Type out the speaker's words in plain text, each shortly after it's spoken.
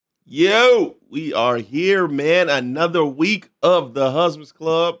Yo, we are here, man. Another week of the Husbands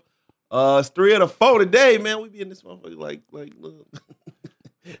Club. It's 3 of the 4 today, man. We be in this motherfucker like look.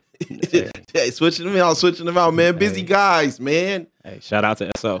 Hey, switching them out, man. Busy guys, man. Hey, shout out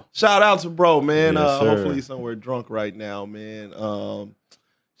to SO. Shout out to bro, man. Yes, sir. Hopefully he's somewhere drunk right now, man.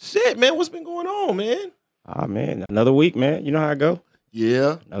 Shit, man, what's been going on, man? Ah, man, another week, man. You know how I go?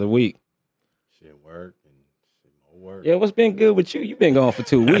 Yeah. Another week. Shit work and shit more work. Yeah, what's been good with you? You've been gone for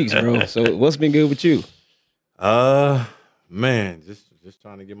 2 weeks, bro. So what's been good with you? Man, just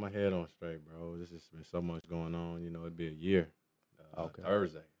trying to get my head on straight, bro. This has been so much going on. You know, it'd be a year. Okay.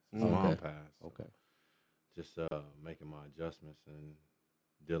 Thursday. It's Okay. mom passed. So Okay. just making my adjustments and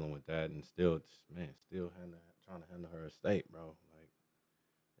dealing with that, and still trying to handle her estate, bro. Like,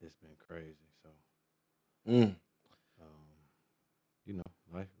 it's been crazy. So, you know,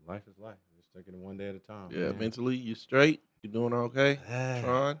 life is life. Just taking it one day at a time. Yeah, man. mentally, you straight? You doing okay?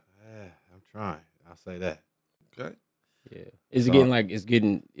 Trying? I'm trying. I'll say that. Okay. Yeah. Is it So- getting like it's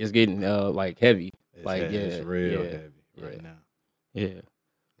getting like heavy? It's Like, heavy. It's real yeah, heavy right yeah. now. Yeah.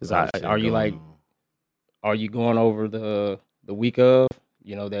 Cause Lot of shit are you going like on. are you going over the week of,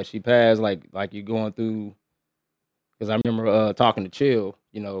 that she passed, like you going through? Because I remember talking to Chill,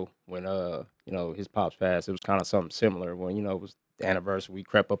 when his pops passed. It was kind of something similar when it was the anniversary. We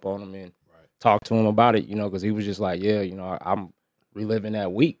crept up on him and Right. talked to him about it, because he was just like, yeah, I'm reliving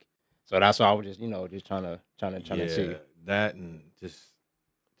that week. So that's why I was just just trying to see. That and just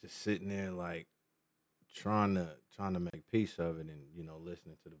sitting there like trying to make peace of it, and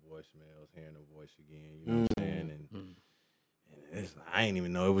listening to the voicemails, hearing the voice again, you know what I'm saying, and it's I ain't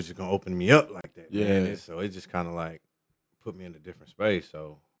even know it was just gonna open me up like that. Yeah. Man. So it just kind of like put me in a different space.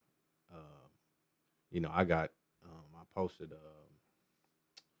 So I got I posted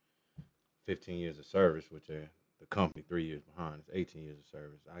 15 years of service, which the company 3 years behind. It's 18 years of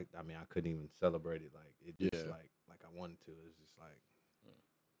service. I mean, I couldn't even celebrate it like it just like I wanted to. It's just like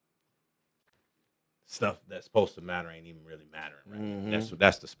stuff that's supposed to matter ain't even really mattering. Right? Mhm.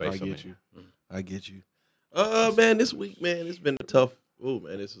 That's the space. I I'm get in. you. I get you. Man, this week, man, it's been a tough. Oh,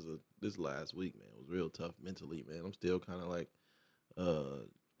 man, this last week, man, was real tough mentally, man. I'm still kind of like,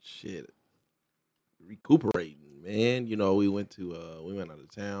 recuperating, man. We went out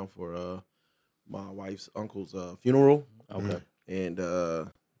of town for my wife's uncle's funeral, Okay. and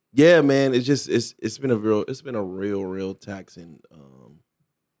yeah, man, it's been a real taxing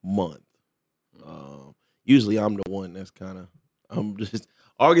month. Usually I'm the one that's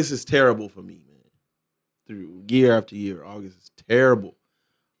August is terrible for me, man. Through year after year, August is terrible.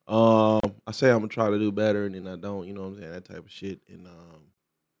 I say I'm gonna try to do better, and then I don't. You know what I'm saying? That type of shit. And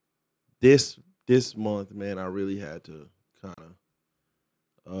this month, man, I really had to kind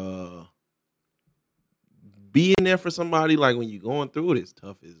of be in there for somebody. Like when you're going through it, it's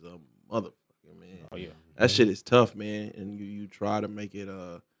tough as a motherfucker, man. Oh yeah. That shit is tough, man. And you try to make it.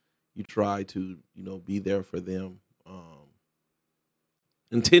 You try to be there for them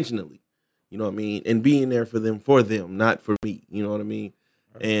intentionally. You know what I mean? And being there for them, not for me. You know what I mean?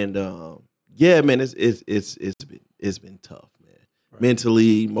 Right. And yeah, man, it's been tough, man. Right.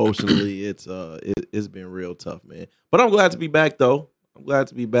 Mentally, emotionally, it's been real tough, man. But I'm glad to be back, though. I'm glad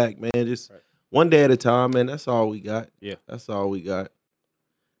to be back, man. Just one day at a time, man. That's all we got. Yeah. That's all we got.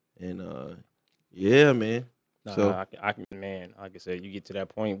 And yeah, man. No, So I can, man. Like I said, you get to that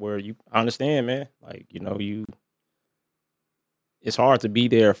point where I understand, man. Like it's hard to be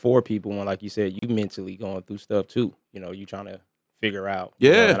there for people when, like you said, you mentally going through stuff too. You trying to figure out.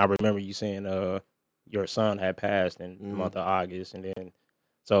 Yeah. And I remember you saying your son had passed in the month of August, and then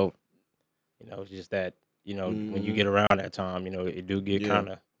so it's just that when you get around that time, it do get kind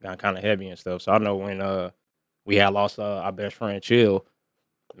of heavy and stuff. So I know when we had lost our best friend Chill,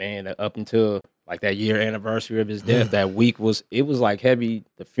 man, up until like that year anniversary of his death, that week was like heavy.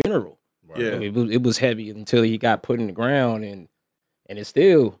 The funeral, Right. Yeah. it was heavy until he got put in the ground, and it's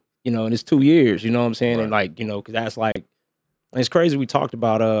still and it's 2 years, you know what I'm saying, Right. and like because that's like, and it's crazy. We talked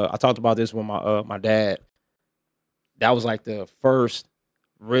about I talked about this with my dad. That was like the first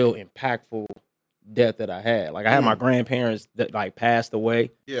real impactful death that I had. Like I had my grandparents that like passed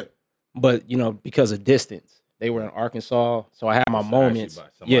away, yeah. but because of distance, they were in Arkansas, so I had my It's moments. actually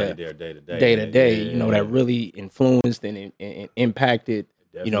by somebody there day to day. That really influenced and impacted.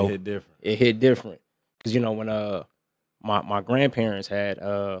 It definitely hit different. It hit different because when my grandparents had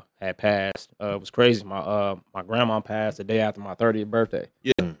passed, it was crazy. My grandma passed the day after my 30th birthday.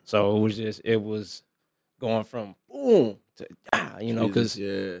 Yeah. So it was going from boom to because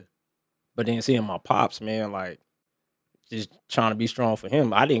yeah. but then seeing my pops, man, like just trying to be strong for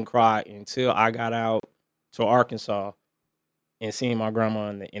him. I didn't cry until I got out to Arkansas and seeing my grandma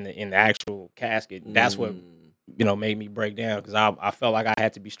in the actual casket, that's what made me break down, because I felt like I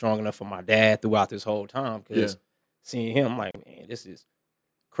had to be strong enough for my dad throughout this whole time, because seeing him, I'm like, man, this is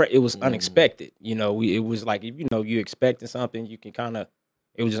it was unexpected. It was like, if you expecting something, you can kind of,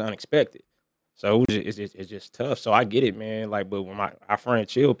 it was just unexpected. So it's just tough. So I get it, man. Like, but when our friend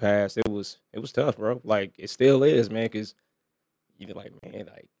Chill passed, it was tough, bro. Like, it still is, man, because you're like, man,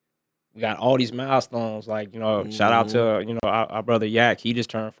 like, we got all these milestones. Like, shout out to our brother Yak. He just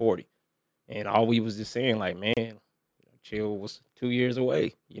turned 40, and all we was just saying, like, man, Chill was 2 years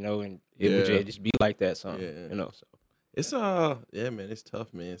away, and it would just be like that, son. So it's man, it's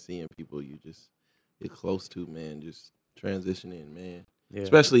tough, man, seeing people you just get close to, man, just transitioning, man. Yeah.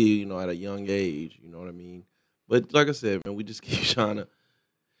 Especially, at a young age, you know what I mean? But like I said, man, we just keep trying to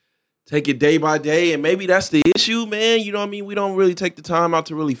take it day by day, and maybe that's the issue, man. You know what I mean? We don't really take the time out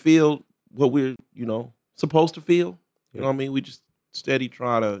to really feel what we're, supposed to feel. You know what I mean? We just steady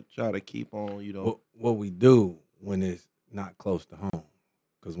try to keep on, What we do when it's not close to home,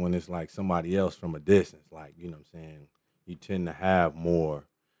 because when it's like somebody else from a distance, like, you know what I'm saying, you tend to have more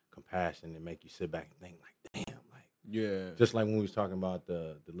compassion and make you sit back and think, like, damn, like, yeah. Just like when we was talking about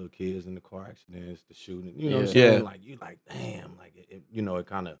the little kids in the car accidents, the shooting, you know what I'm saying? Yeah. Like, you like, damn, like, it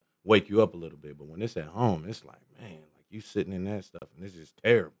kind of wake you up a little bit. But when it's at home, it's like, man, like, you sitting in that stuff, and this is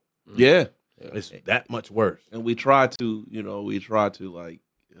terrible. Yeah. It's that much worse. And we try to, like,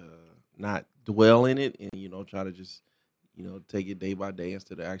 not dwell in it, and, try to just, take it day by day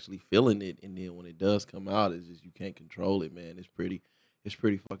instead of actually feeling it. And then when it does come out, it's just, you can't control it, man. It's pretty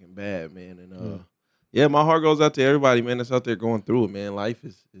fucking bad, man. And my heart goes out to everybody, man, that's out there going through it, man. Life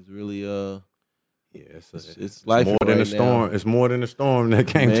is really it's life more than right a storm. now. It's more than a storm that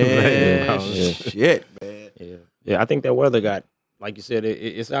came today. Shit, man. Yeah. I think that weather got, like you said,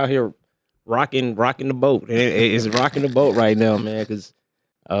 it's out here rocking the boat. It's rocking the boat right now, man. Because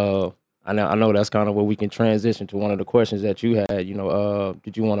I know that's kind of where we can transition to one of the questions that you had. Did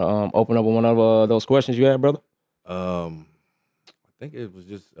you want to open up with one of those questions you had, brother? I think it was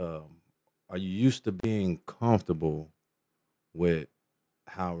just, are you used to being comfortable with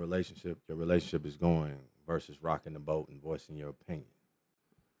how your relationship is going versus rocking the boat and voicing your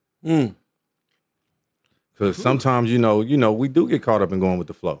opinion? Because sometimes, we do get caught up in going with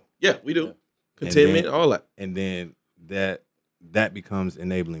the flow. Yeah, we do. Contentment, all that. And then that becomes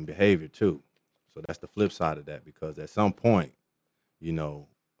enabling behavior too. So that's the flip side of that, because at some point, you're going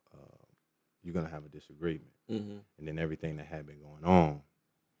to have a disagreement. Mm-hmm. And then everything that had been going on,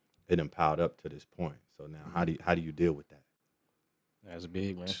 it done piled up to this point. So now how do you deal with that? That's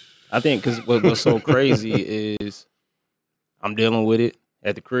big, man. I think because what's so crazy is I'm dealing with it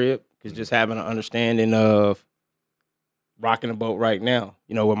at the crib, because just having an understanding of rocking the boat right now,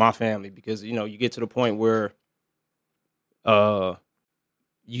 with my family, because, you get to the point where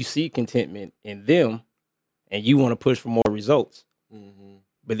you see contentment in them and you want to push for more results. Mm-hmm.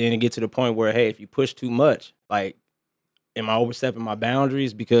 But then it gets to the point where, hey, if you push too much, like, am I overstepping my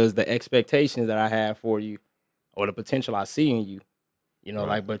boundaries because the expectations that I have for you or the potential I see in you, right.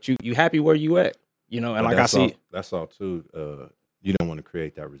 Like, but you happy where you at, and but like I see. That's all too. You don't want to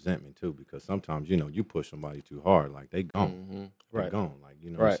create that resentment too, because sometimes, you push somebody too hard, like they gone, mm-hmm. They're right. gone, like,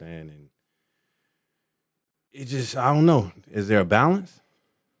 right. What I'm saying? And it just, I don't know. Is there a balance?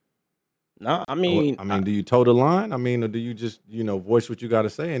 No, I mean, do you toe the line? Or do you just, voice what you got to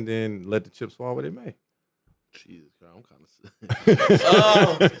say and then let the chips fall where they may? Jesus Christ, I'm kind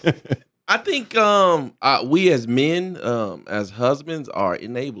of. I think we as men, as husbands, are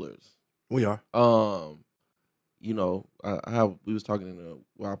enablers. We are. We was talking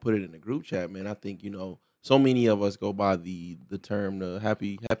I put it in the group chat, man. I think so many of us go by the term the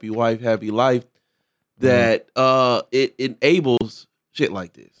happy wife, happy life, that it enables shit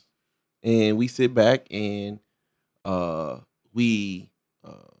like this. And we sit back and we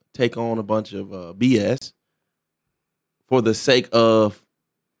take on a bunch of BS for the sake of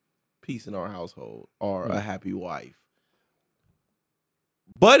peace in our household or a happy wife.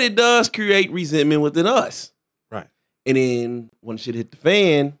 But it does create resentment within us. Right. And then when shit hit the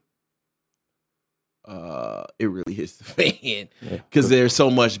fan, it really hits the fan because there's so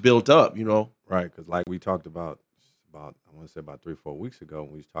much built up, Right, because like we talked about I want to say about 3-4 weeks ago,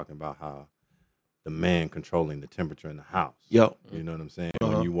 we was talking about how the man controlling the temperature in the house. Yep. You know what I'm saying?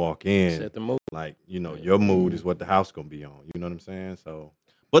 Uh-huh. When you walk in, set the mood. Like, your mood is what the house gonna be on. You know what I'm saying? So,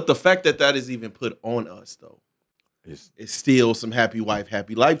 but the fact that is even put on us though, it's still some happy wife,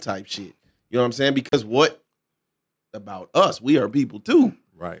 happy life type shit. You know what I'm saying? Because what about us? We are people too.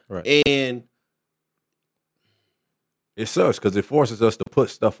 Right. And it sucks because it forces us to put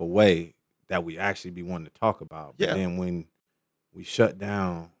stuff away that we actually be wanting to talk about. But then when we shut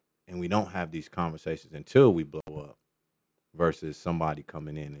down and we don't have these conversations until we blow up, versus somebody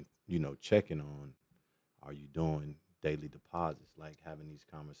coming in and, you know, checking on, are you doing daily deposits, like having these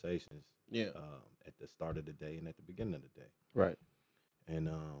conversations at the start of the day and at the beginning of the day. Right. And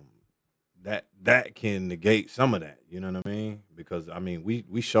that can negate some of that, you know what I mean? Because I mean,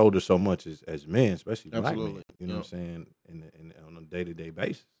 we shoulder so much as men, especially black men, you know what I'm saying, in on a day-to-day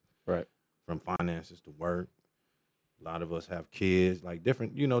basis. Right. From finances to work. A lot of us have kids, like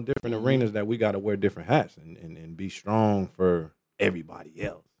different arenas that we got to wear different hats and be strong for everybody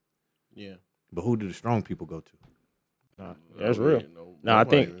else. Yeah. But who do the strong people go to? That's real. No, I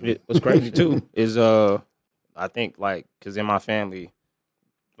think what's crazy too is I think like, cause in my family,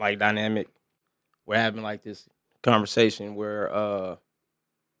 like dynamic, we're having like this conversation where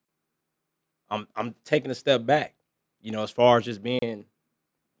I'm taking a step back, you know, as far as just being,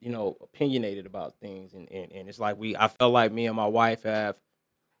 you know, opinionated about things, and it's like I felt like me and my wife have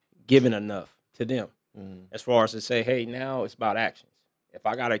given enough to them, as far as to say, hey, now it's about actions. If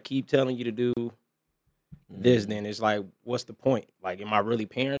I gotta keep telling you to do this, then it's like, what's the point? Like, am I really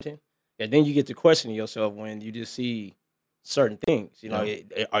parenting? And then you get to questioning yourself when you just see certain things, you know,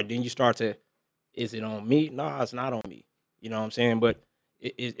 or then you start to, is it on me? No, it's not on me. You know what I'm saying? But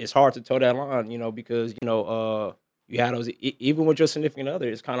it's hard to toe that line, you know, because, you know, you had those, even with your significant other,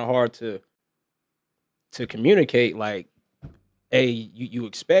 it's kind of hard to communicate, like, hey, you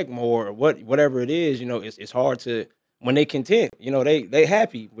expect more, or whatever it is, you know, it's hard to, when they content, you know, they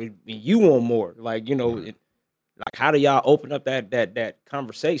happy when you want more, like, you know, like, how do y'all open up that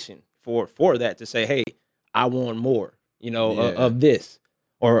conversation for that, to say, hey, I want more, you know, of this,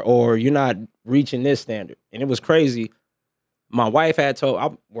 or you're not reaching this standard. And it was crazy. My wife had told,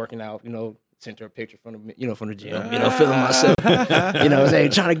 I'm working out, you know, sent her a picture from the gym, you know, feeling myself, you know, saying,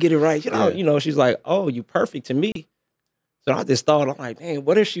 trying to get it right, you know, she's like, oh, you perfect to me. So I just thought, I'm like, man,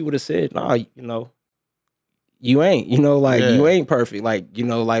 what if she would have said, nah, you know, you ain't, you know, like, you ain't perfect. Like, you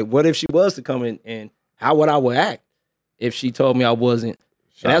know, like, what if she was to come in, and how would I act if she told me I wasn't?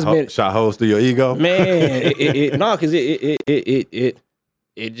 And that's been shot holes through your ego, man. Because it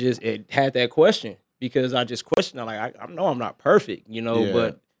had that question, because I just questioned. Like, I know I'm not perfect, you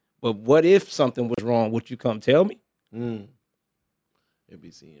know, but what if something was wrong? Would you come tell me? It'd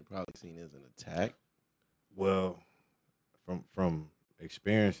be probably seen as an attack. Well, from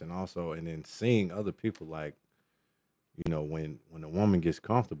experience, and also, and then seeing other people, like, you know, when a woman gets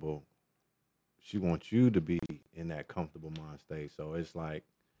comfortable, she wants you to be in that comfortable mind state. So it's like,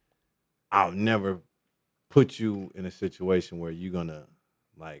 I'll never put you in a situation where you're gonna,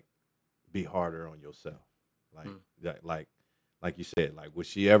 like, be harder on yourself. Like you said, like, would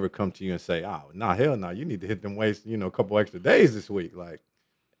she ever come to you and say, oh, nah, hell no, you need to hit them weights, you know, a couple extra days this week? Like,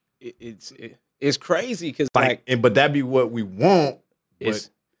 it's crazy, because but that'd be what we want, but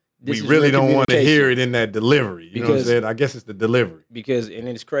we really don't want to hear it in that delivery. You know what I'm saying? I guess it's the delivery. And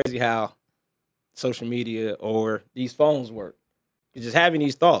it's crazy how social media or these phones work. You're just having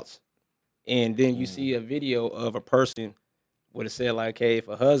these thoughts, and then you see a video of a person would have said, like, hey, if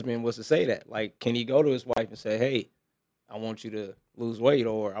a husband was to say that, like, can he go to his wife and say, hey, I want you to lose weight,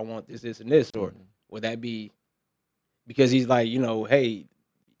 or I want this, and this, or would that be because he's like, you know, hey,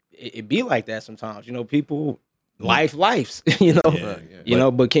 it be like that sometimes, you know, people lives, you know, you know,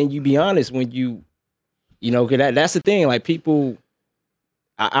 but can you be honest when you know, cause that's the thing, like, people,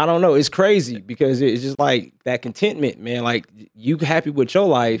 I don't know, it's crazy, because it's just like that contentment, man, like, you happy with your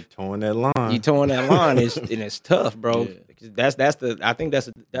life, you towing that line, and it's tough, bro. I think that's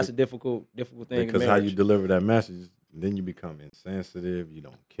a difficult thing, because how you deliver that message, then you become insensitive, you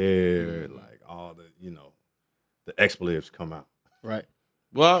don't care, like, all the, you know, the expletives come out. Right.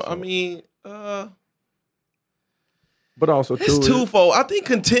 Well, I mean, but also it's twofold. I think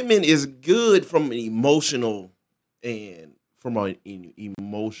contentment is good from an emotional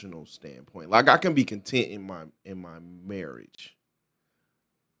standpoint. Like, I can be content in my marriage,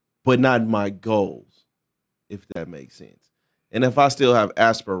 but not my goals, if that makes sense. And if I still have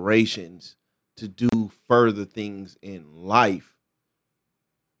aspirations to do further things in life,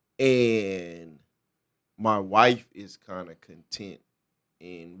 and my wife is kind of content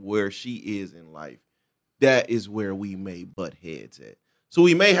in where she is in life, that is where we may butt heads at. So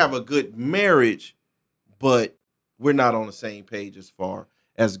we may have a good marriage, but we're not on the same page as far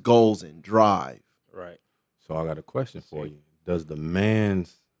as goals and drive. Right. So I got a question for you. Does the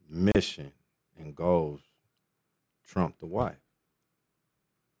man's mission and goals trump the wife?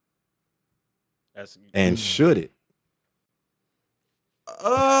 And should it?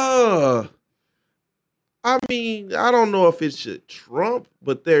 I mean, I don't know if it should trump,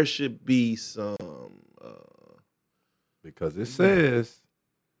 but there should be some because it says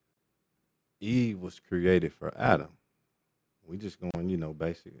Eve was created for Adam. We just going,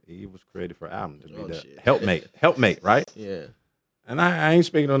 basically, Eve was created for Adam to be the helpmate, right? Yeah. And I ain't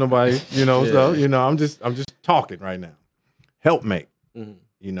speaking on nobody, so I'm just talking right now. Helpmate,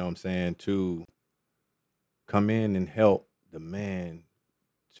 you know what I'm saying, to come in and help the man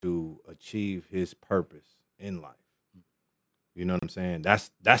to achieve his purpose in life. You know what I'm saying?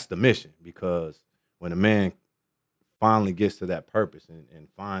 That's the mission, because when a man finally gets to that purpose and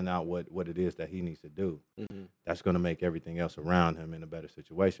find out what it is that he needs to do, that's going to make everything else around him in a better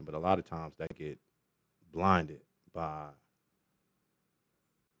situation. But a lot of times they get blinded by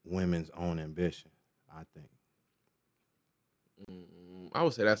women's own ambition, I think. I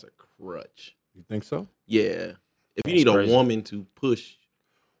would say that's a crutch. You think so? Yeah. If you That's need a crazy. woman to push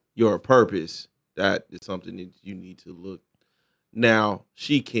your purpose, that is something that you need to look. Now,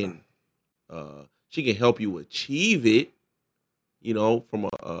 she can help you achieve it, from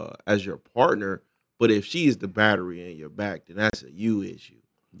as your partner. But if she is the battery in your back, then that's a you issue.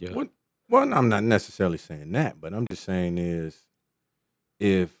 Yeah. Well, I'm not necessarily saying that, but I'm just saying is,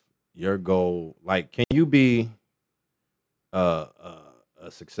 if your goal, like, can you be a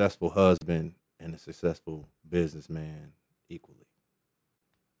successful husband and a successful businessman equally?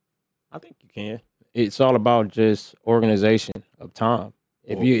 I think you can. It's all about just organization of time.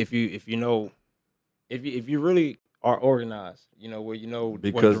 If you really are organized, where what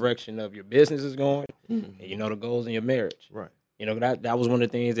Because- direction of your business is going, Mhm. and the goals in your marriage. Right. That was one of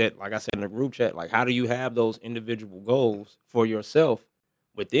the things that, like I said in the group chat, like, how do you have those individual goals for yourself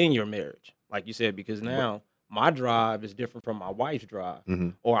within your marriage? Like you said, because now my drive is different from my wife's drive,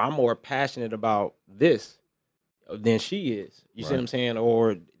 or I'm more passionate about this than she is. You see what I'm saying?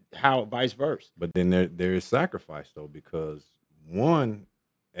 Or how vice versa. But then there is sacrifice, though, because one,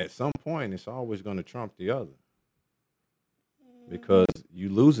 at some point, it's always going to trump the other, because you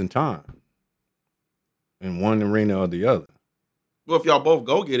losing time in one arena or the other. Well, if y'all both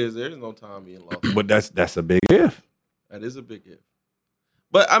go getters, there's no time being lost. But that's a big if. That is a big if.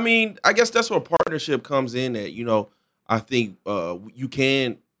 But I mean, I guess that's where partnership comes in. That I think you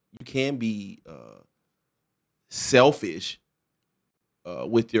can be selfish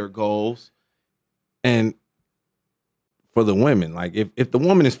with your goals. And for the women, like, if the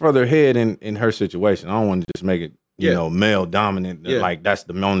woman is further ahead in her situation, I don't want to just make it male dominant. Yeah. Like, that's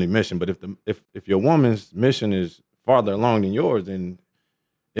the only mission. But if your woman's mission is farther along than yours, then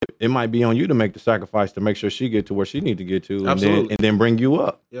it might be on you to make the sacrifice to make sure she get to where she need to get to, and then bring you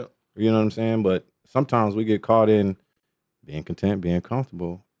up. Yeah. You know what I'm saying? But sometimes we get caught in being content, being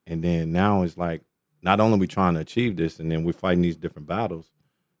comfortable, and then now it's like, not only we trying to achieve this, and then we're fighting these different battles,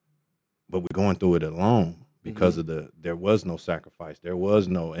 but we're going through it alone because of there was no sacrifice. There was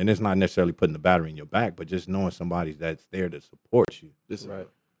no, and it's not necessarily putting the battery in your back, but just knowing somebody that's there to support you.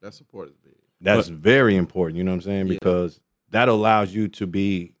 That support is big. That's very important, you know what I'm saying? Because that allows you to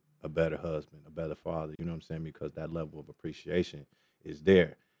be a better husband, a better father, you know what I'm saying? Because that level of appreciation is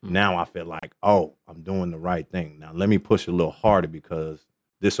there. Now I feel like, I'm doing the right thing. Now let me push a little harder, because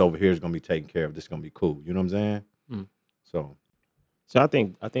this over here is going to be taken care of. This is going to be cool. You know what I'm saying? So I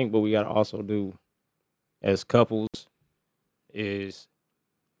think what we got to also do as couples is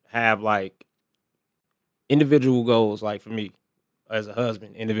have, like, individual goals. Like, for me as a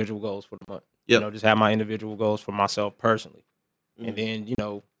husband, individual goals for the month. Just have my individual goals for myself personally. And then,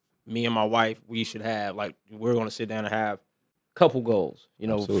 me and my wife, we should have, like, we're going to sit down and have couple goals,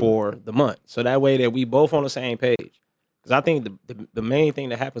 Absolutely. for the month. So that way that we both on the same page. Because I think the main thing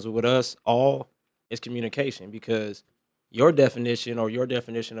that happens with us all is communication, because your definition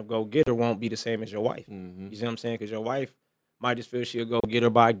of go getter won't be the same as your wife. You see what I'm saying? Because your wife might just feel she'll go get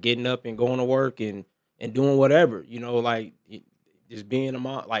her by getting up and going to work and doing whatever, like just being a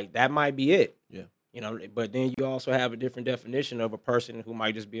mom. Like, that might be it. Yeah. But then you also have a different definition of a person who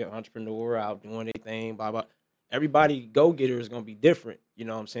might just be an entrepreneur out doing their thing, blah, blah. Everybody go-getter is going to be different, you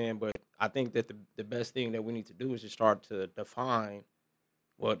know what I'm saying? But I think that the best thing that we need to do is just start to define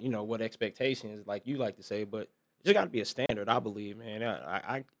what expectations, like you like to say, but it just got to be a standard, I believe, man.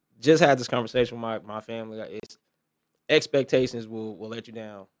 I just had this conversation with my family. Like, it's expectations will let you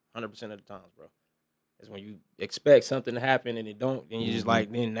down 100% of the times, bro. It's when you expect something to happen and it don't, then you just like,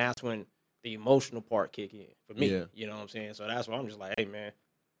 then that's when the emotional part kick in for me. Yeah. You know what I'm saying? So that's why I'm just like, hey, man,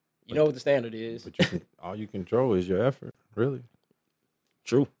 you know what the standard is. But all you control is your effort, really.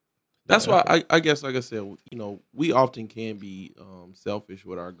 True. That's why I guess, like I said, we often can be selfish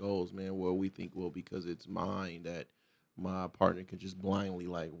with our goals, man, where we think, well, because it's mine, that my partner can just blindly,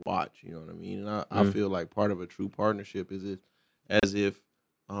 like, watch, you know what I mean? And I feel like part of a true partnership is as if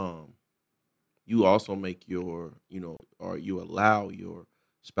you also make or you allow your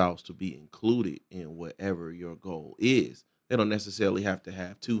spouse to be included in whatever your goal is. They don't necessarily have to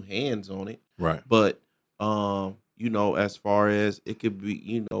have two hands on it, Right. but as far as it could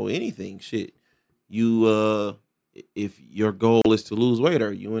be, anything, shit. You if your goal is to lose weight,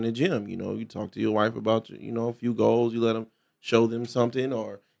 or you in the gym, you talk to your wife about a few goals, you let them show them something,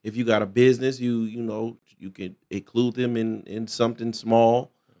 or if you got a business, you can include them in something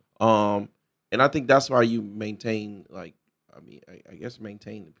small. And I think that's why you maintain, like, I guess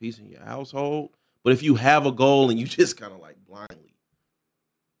maintain the peace in your household. But if you have a goal and you just kind of like blindly,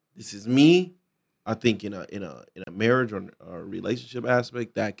 this is me, I think in a marriage or a relationship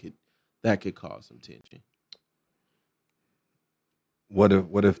aspect, that could cause some tension. What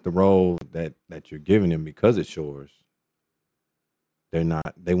if the role that you're giving them, because it's yours,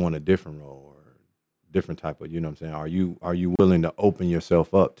 they want a different role or different type of, you know what I'm saying? Are you willing to open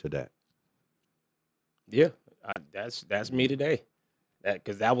yourself up to that? Yeah, that's me today.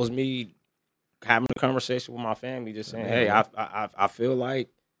 Because that was me having a conversation with my family, just saying, "Hey, I feel like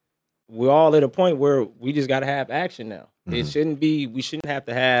we're all at a point where we just got to have action now. It shouldn't be we shouldn't have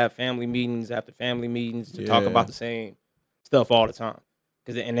to have family meetings after family meetings to talk about the same stuff all the time.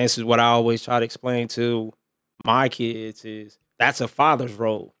 And this is what I always try to explain to my kids is that's a father's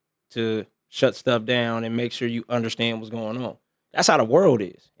role to shut stuff down and make sure you understand what's going on. That's how the world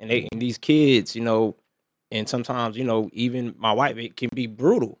is, and these kids, and sometimes even my wife, it can be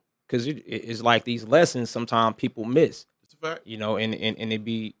brutal because it's like these lessons sometimes people miss. It's a fact. And it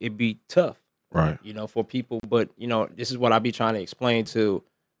be tough, Right. for people. But this is what I be trying to explain to.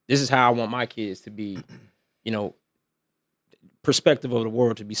 This is how I want my kids to be, perspective of the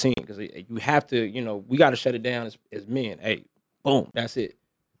world to be seen. Because you have to, we got to shut it down as men. Hey, boom, that's it.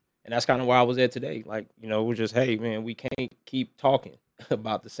 And that's kind of where I was at today. Like, we're just, hey, man, we can't keep talking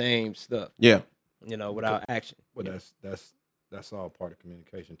about the same stuff. Yeah. Without action. But that's all part of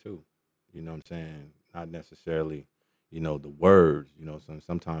communication too. You know what I'm saying? Not necessarily, the words.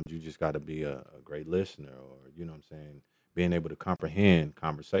 Sometimes you just got to be a great listener, or you know what I'm saying, being able to comprehend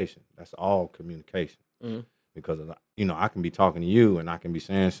conversation. That's all communication. Mm-hmm. Because I can be talking to you and I can be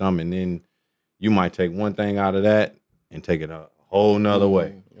saying something, and then you might take one thing out of that and take it a whole nother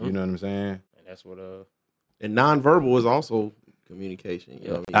way. You know what I'm saying? And that's what And nonverbal is also communication. You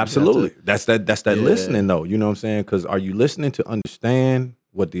know what I mean? Absolutely. That's that Yeah. listening though. You know what I'm saying? Because are you listening to understand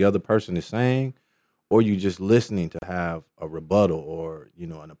what the other person is saying, or you just listening to have a rebuttal or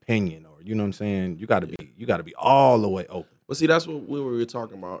an opinion, or you know what I'm saying? You got to be all the way open. Well, see, that's what we were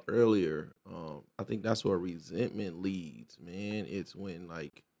talking about earlier. I think that's where resentment leads, man. It's when,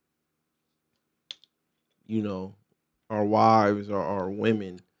 like, our wives or our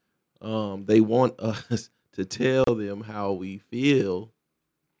women, they want us to tell them how we feel,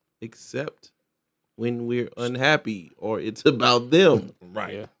 except when we're unhappy or it's about them.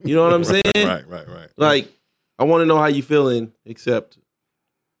 Right. Yeah. You know what I'm saying? Right. Like, I want to know how you feeling, except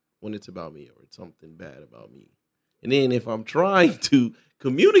when it's about me or it's something bad about me. And then if I'm trying to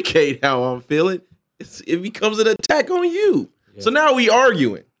communicate how I'm feeling, it becomes an attack on you. Yeah. So now we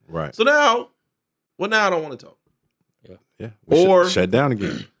arguing. Right. So now I don't want to talk. Yeah. Or shut down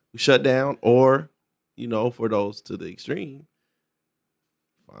again. We shut down, or for those to the extreme,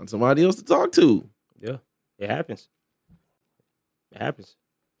 find somebody else to talk to. Yeah, it happens. That's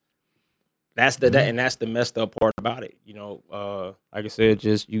that's the messed up part about it. Like I said,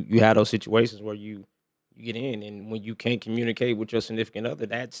 just you have those situations where you get in, and when you can't communicate with your significant other,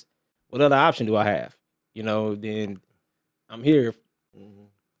 that's what other option do I have? Then I'm here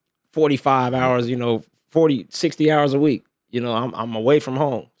 45 hours, 40, 60 hours a week. I'm away from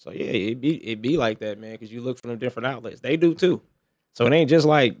home. So yeah, it be like that, man, because you look for them different outlets. They do too. So it ain't just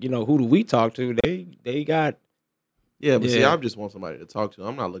like, who do we talk to? They got. Yeah, but see, I just want somebody to talk to.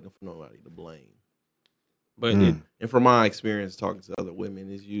 I'm not looking for nobody to blame. But and from my experience talking to other women,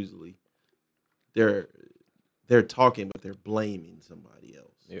 is usually they're talking, but they're blaming somebody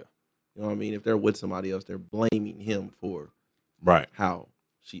else. Yeah. You know what I mean? If they're with somebody else, they're blaming him for right how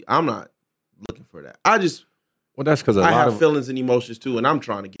I'm not looking for that. That's because I have feelings and emotions too, and I'm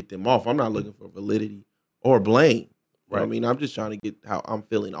trying to get them off. I'm not looking for validity or blame. You know what I mean? I'm just trying to get how I'm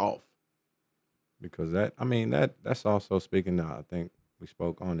feeling off. Because that's also speaking to, I think we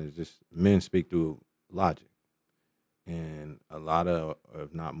spoke on, is just men speak through logic. And a lot of,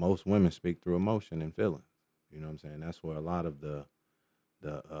 if not most, women speak through emotion and feeling. You know what I'm saying? That's where a lot of the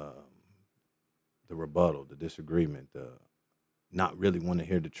rebuttal, the disagreement, the not really want to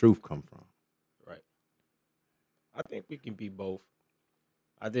hear the truth come from. Right. I think we can be both.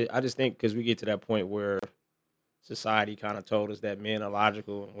 I just think because we get to that point where, society kind of told us that men are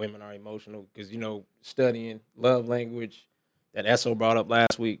logical and women are emotional. Because, studying love language that Esso brought up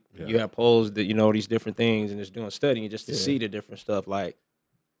last week, you have posed that, these different things and just doing studying just to see the different stuff. Like,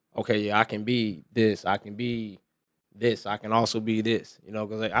 okay, yeah, I can be this. I can be this. I can also be this,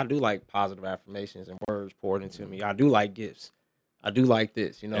 because I do like positive affirmations and words poured into me. I do like gifts. I do like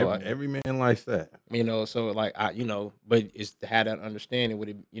this, Every man likes that. So like but it's to have that understanding with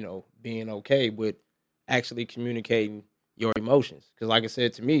it, being okay with actually communicating your emotions. Because like I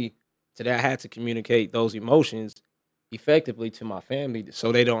said, to me, today I had to communicate those emotions effectively to my family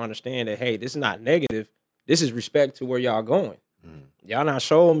so they don't understand that, hey, this is not negative. This is respect to where y'all going. Y'all not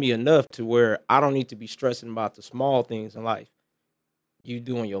showing me enough to where I don't need to be stressing about the small things in life. You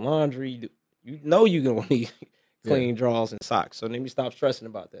doing your laundry, you're gonna need clean drawers and socks. So let me stop stressing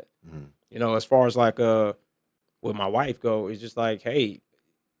about that. As far as like with my wife go, it's just like, hey,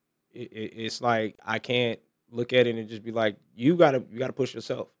 it's like I can't look at it and just be like, you gotta push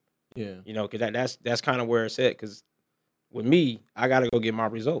yourself. Yeah. Because that's kind of where it's at. Because with me, I gotta go get my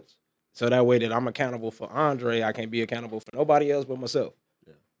results. So that way that I'm accountable for Andre, I can't be accountable for nobody else but myself.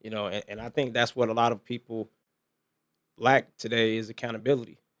 Yeah. And I think that's what a lot of people lack today is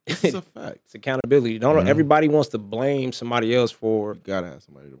accountability. It's a fact. It's accountability. Don't everybody wants to blame somebody else for You gotta have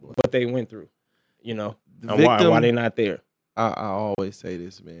somebody to blame. what they went through. And victim, why they not there. I always say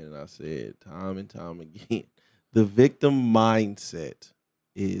this, man, and I say it time and time again. The victim mindset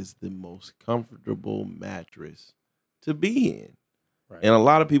is the most comfortable mattress to be in. Right. And a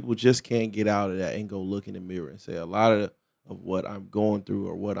lot of people just can't get out of that and go look in the mirror and say a lot of what I'm going through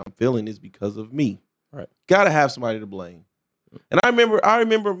or what I'm feeling is because of me. Right. Gotta have somebody to blame. And I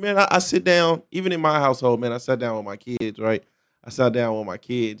remember, man, I sit down, even in my household, man, I sat down with my kids, right? I sat down with my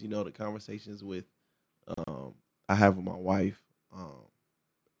kids, the conversations with I have with my wife.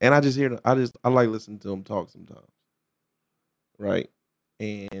 And I just I like listening to them talk sometimes. Right?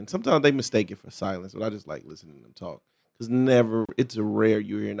 And sometimes they mistake it for silence, but I just like listening to them talk. Because it's a rare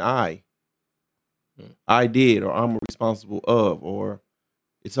you hear an I did, or I'm responsible of, or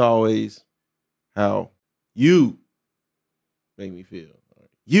it's always how you make me feel. Or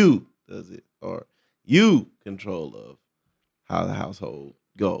you does it, or you control of how the household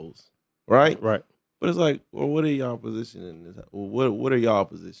goes. Right? Right. But it's like, well, what are y'all position in this? Well, what are y'all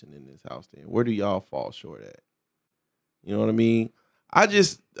position in this house then? Where do y'all fall short at? You know what I mean?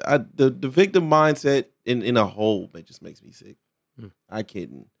 The victim mindset in a whole, it just makes me sick. I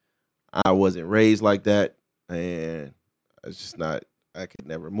kidding. I wasn't raised like that, and it's just not. I could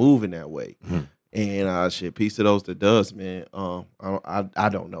never move in that way. And peace to those that does, man. I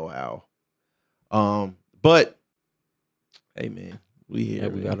don't know how. But hey, man, we here. Yeah,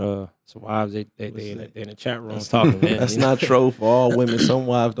 we got some wives. They in the chat room talking, man. That's not true for all women. Some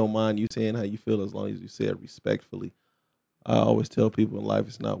wives don't mind you saying how you feel as long as you say it respectfully. I always tell people in life,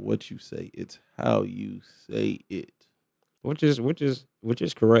 it's not what you say, it's how you say it. Which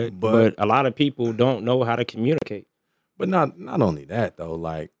is correct. But a lot of people don't know how to communicate. But not only that though,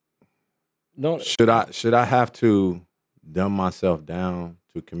 like should I have to dumb myself down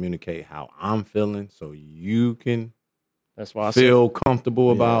to communicate how I'm feeling so you can feel comfortable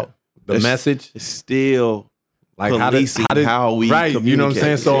about the message? It's still like policing how we communicate. You know what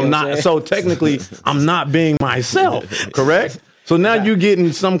I'm saying? So technically I'm not being myself, correct? So now you're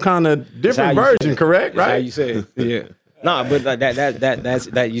getting some kind of different version, correct? Right? How you say it. Yeah. No, but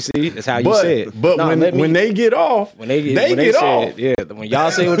that's you see, that's how you say it. But when they get off, when they get off. It, yeah, when y'all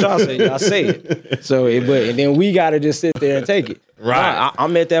say what y'all say, y'all say it. So and then we gotta just sit there and take it. Right.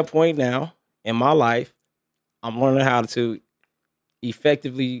 I'm at that point now in my life. I'm learning how to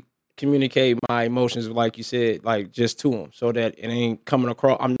effectively communicate my emotions, like you said, like just to them, so that it ain't coming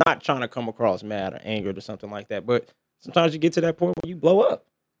across. I'm not trying to come across mad or angered or something like that. But sometimes you get to that point where you blow up.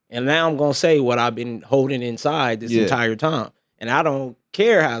 And now I'm going to say what I've been holding inside this entire time. And I don't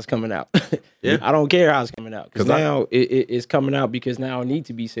care how it's coming out. I don't care how it's coming out. Because now it's coming out because now it needs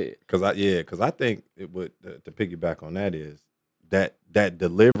to be said. Because I think it would, to piggyback on that is that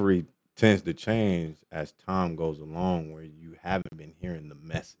delivery tends to change as time goes along where you haven't been hearing the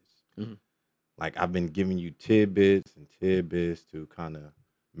message. Mm-hmm. Like I've been giving you tidbits to kind of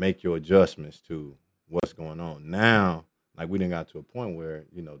make your adjustments to what's going on. Now, like we done got to a point where,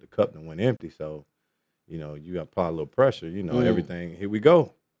 the cup done went empty. So, you got apply a little pressure, everything. Here we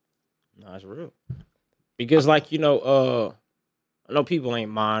go. No, it's real. Because I know people ain't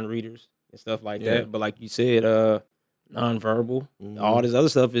mind readers and stuff like that. But like you said, nonverbal, all this other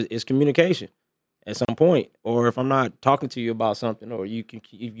stuff is communication at some point. Or if I'm not talking to you about something, or if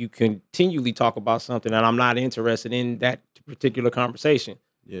you continually talk about something and I'm not interested in that particular conversation,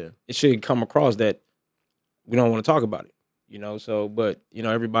 it should come across that we don't want to talk about it. You know, so but you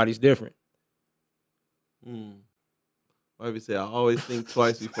know everybody's different. Like I said, I always think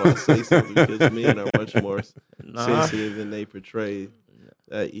twice before I say something because men are much more sensitive than they portray.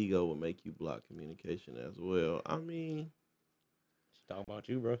 That ego will make you block communication as well. I mean, She's talking about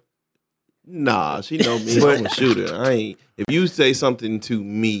you, bro. Nah, she know me. I'm a shooter. I ain't. If you say something to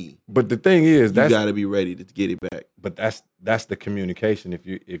me, but the thing is, you got to be ready to get it back. But that's the communication. If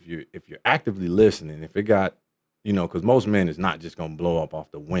you're actively listening, if it got, you know, because most men is not just gonna blow up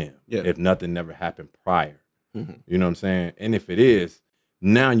off the whim. Yeah. If nothing never happened prior, Mm-hmm. you know what I'm saying. And if it is,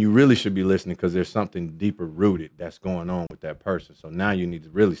 now you really should be listening because there's something deeper rooted that's going on with that person. So now you need to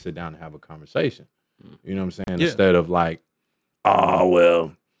really sit down and have a conversation. You know what I'm saying? Yeah. Instead of like, oh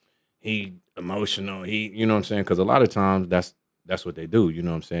well, he emotional. He, you know what I'm saying? Because a lot of times that's what they do. You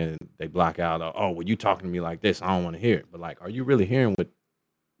know what I'm saying? They block out. Oh, well, you talking to me like this? I don't want to hear it. But like, are you really hearing what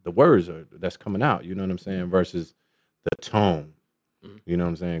the words are that's coming out? You know what I'm saying? Versus the tone. You know what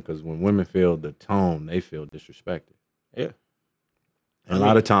I'm saying? Because when women feel the tone, they feel disrespected. Yeah. And a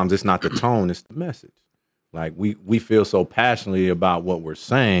lot of times it's not the tone, it's the message. Like we feel so passionately about what we're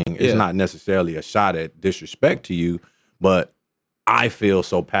saying. It's not necessarily a shot at disrespect to you, but I feel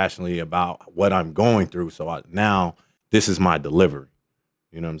so passionately about what I'm going through. So now this is my delivery.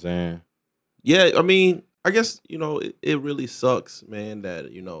 You know what I'm saying? Yeah, I mean, I guess, you know, it really sucks, man, that,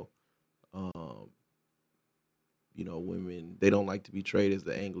 women, they don't like to be portrayed as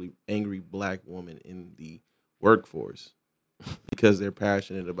the angry black woman in the workforce because they're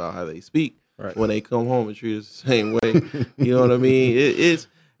passionate about how they speak. Right. When they come home and treat us the same way. You know what I mean? It's,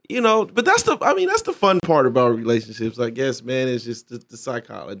 but that's the fun part about relationships, I guess, man. It's just the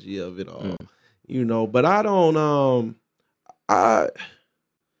psychology of it all. But I don't, I've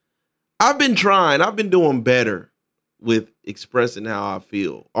been trying. I've been doing better with expressing how I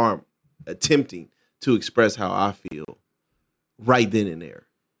feel or attempting to express how I feel right then and there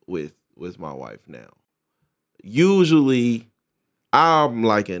with my wife now. Usually I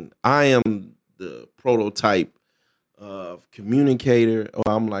am the prototype of communicator, or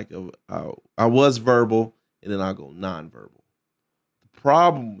I'm like I was verbal and then I go nonverbal. The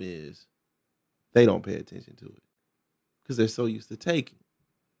problem is they don't pay attention to it because they're so used to taking.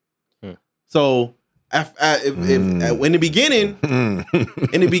 So in the beginning,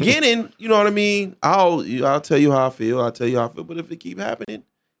 you know what I mean? I'll tell you how I feel. But if it keep happening,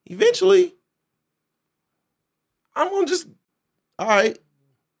 eventually, I'm gonna just, all right,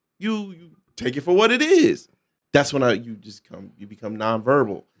 you take it for what it is. That's when you become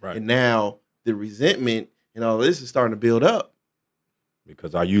nonverbal, right? And now the resentment and all this is starting to build up.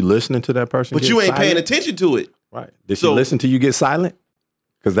 Because are you listening to that person? But you ain't paying attention to it, right? Did she listen to you get silent?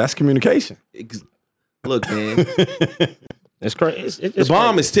 Because that's communication. Look, man, it's crazy. The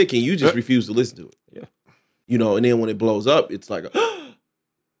bomb is ticking. You just refuse to listen to it. Yeah. And then when it blows up, it's like,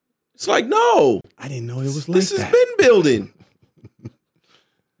 it's like, no, I didn't know it was like this that. has been building.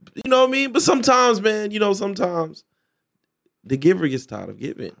 You know what I mean? But sometimes, man, sometimes the giver gets tired of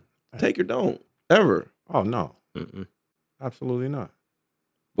giving. Taker don't ever. Oh no, Mm-mm. Absolutely not.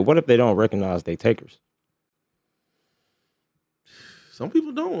 But what if they don't recognize they takers? Some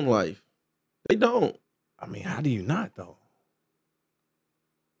people don't in life. They don't. I mean, how do you not though?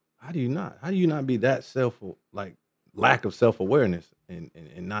 How do you not? How do you not be that lack of self-awareness and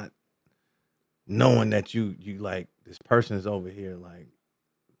not knowing that you like this person is over here like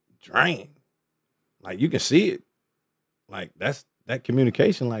drained? Like you can see it. Like that's that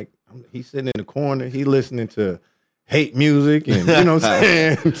communication. Like he's sitting in the corner, he listening to hate music, and you know what I'm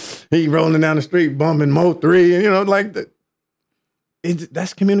saying? He rolling down the street bumping Mo 3, and you know, like that.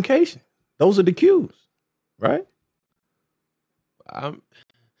 That's communication. Those are the cues, right? I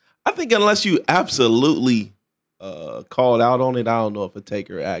think unless you absolutely called out on it, I don't know if a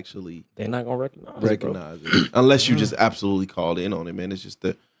taker actually they're not gonna recognize it. Unless you just absolutely called in on it, man. It's just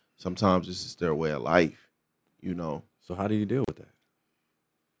sometimes it's just their way of life, So how do you deal with that?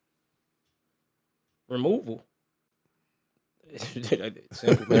 Removal.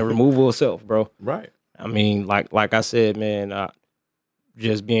 Simple, man. Removal of self, bro. Right. I mean, like I said, man,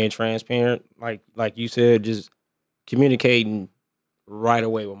 just being transparent, like you said, just communicating right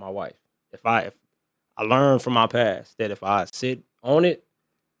away with my wife. If I learned from my past that if I sit on it,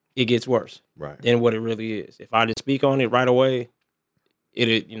 it gets worse than what it really is. If I just speak on it right away,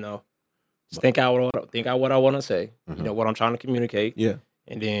 just think out what I want to say, what I'm trying to communicate,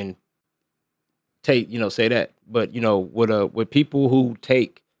 and then say that. But with people who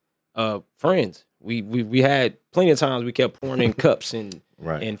take friends, we had plenty of times we kept pouring in cups and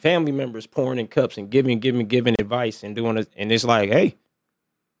family members pouring in cups and giving advice and doing it, and it's like, hey,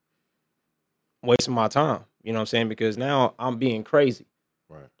 I'm wasting my time. You know what I'm saying? Because now I'm being crazy.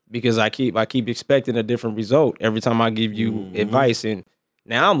 Right. Because I keep expecting a different result every time I give you advice, and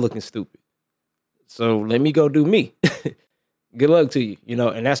now I'm looking stupid. So let me go do me. Good luck to you. You know,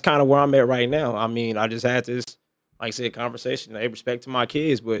 and that's kind of where I'm at right now. I mean, I just had this, like I said, conversation. I respect to my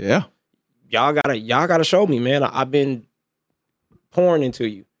kids, but Yeah. y'all gotta show me, man. I've been pouring into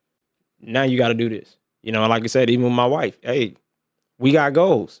you. Now you gotta do this. You know, like I said, even with my wife, hey, we got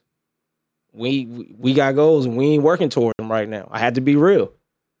goals. We got goals and we ain't working toward them right now. I had to be real.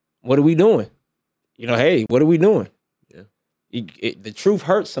 What are we doing? You know, hey, what are we doing? Yeah. The truth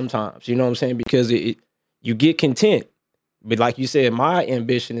hurts sometimes, you know what I'm saying? Because you get content. But like you said, my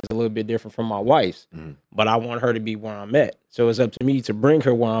ambition is a little bit different from my wife's. But I want her to be where I'm at. So it's up to me to bring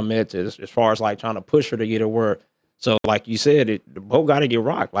her where I'm at as far as like trying to push her to get her where. So like you said, the boat got to get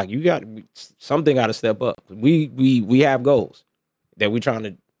rocked. Like something got to step up. We have goals that we trying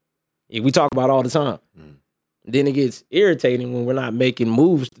to, we talk about all the time. Then it gets irritating when we're not making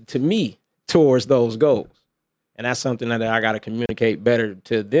moves to me towards those goals. And that's something that I got to communicate better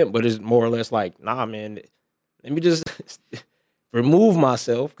to them. But it's more or less like, nah, man, let me just remove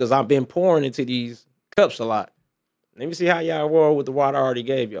myself because I've been pouring into these cups a lot. Let me see how y'all roll with the water I already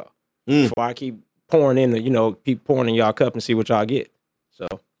gave y'all. Before I keep pouring in, keep pouring in y'all cup and see what y'all get.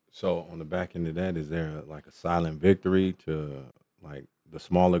 So on the back end of that, is there like a silent victory to like the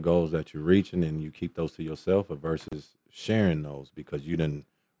smaller goals that you're reaching and you keep those to yourself versus sharing those because you didn't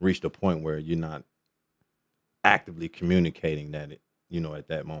reach the point where you're not actively communicating that, at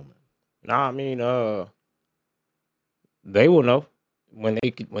that moment? Nah, I mean, they will know when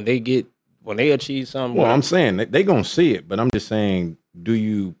they achieve something. Well, I'm saying they gonna see it, but I'm just saying, do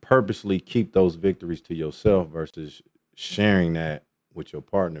you purposely keep those victories to yourself versus sharing that with your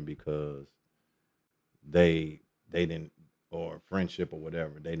partner because they didn't, or friendship or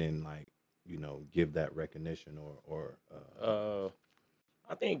whatever, they didn't give that recognition or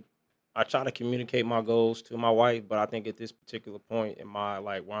I think I try to communicate my goals to my wife, but I think at this particular point in my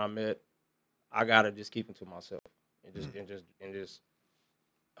where I'm at, I gotta just keep them to myself and just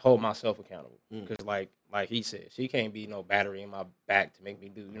hold myself accountable. Because like he said, she can't be no battery in my back to make me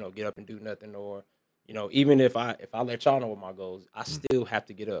do get up and do nothing, or even if I let y'all know what my goals, I still have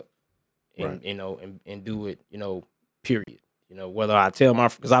to get up and right. and do it. Period. Whether I tell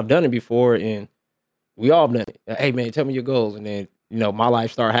because I've done it before and we all done it. Hey man, tell me your goals, and then my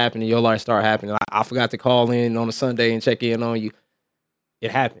life start happening, your life start happening. I forgot to call in on a Sunday and check in on you.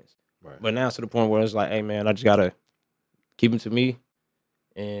 It happens, Right. but now it's to the point where it's like, hey man, I just gotta keep them to me,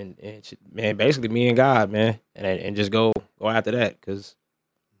 and man, basically me and God, man, and just go after that, because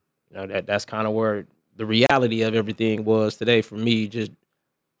that's kind of where the reality of everything was today for me. Just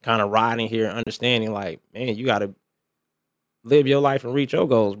kind of riding here, understanding like, man, you gotta live your life and reach your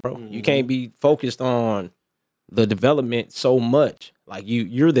goals, bro. You can't be focused on the development so much. Like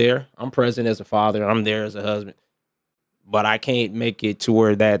you're there. I'm present as a father. I'm there as a husband. But I can't make it to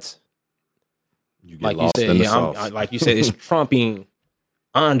where that's You get like lost you said. in the Yeah, sauce. like you said, it's trumping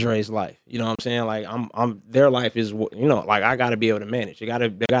Andre's life. You know what I'm saying? Like I'm their life is like I got to be able to manage. There got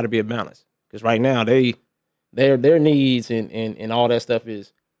to be a balance, because right now their needs and all that stuff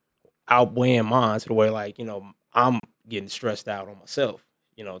is outweighing mine to the way like I'm getting stressed out on myself.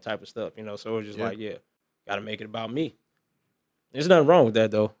 Type of stuff. So it's just like got to make it about me. There's nothing wrong with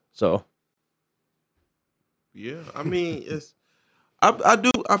that though. So Yeah, I mean,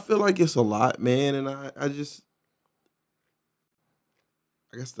 I feel like it's a lot, man, and I guess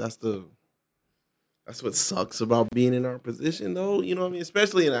that's what sucks about being in our position, though. You know what I mean?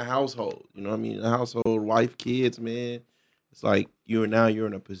 Especially in a household. You know what I mean? A household, wife, kids, man. It's like you're in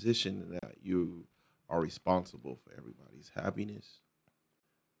a position that you are responsible for everybody's happiness,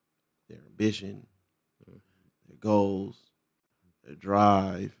 their ambition, their goals, their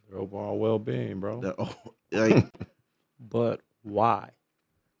drive, Your overall well-being, bro. their like but why?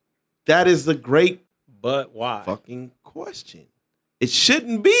 that is the great But why? fucking question. It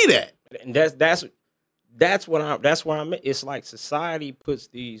shouldn't be that. And that's where I'm at. It's like society puts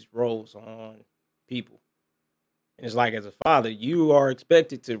these roles on people. And it's like as a father, you are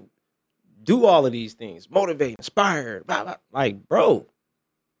expected to do all of these things, motivate, inspire, blah, blah. Like, bro,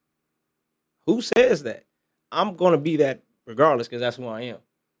 who says that? I'm gonna be that regardless because that's who I am.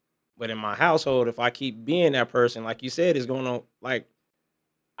 But in my household, if I keep being that person, like you said, it's going on like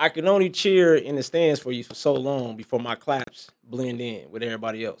I can only cheer in the stands for you for so long before my claps blend in with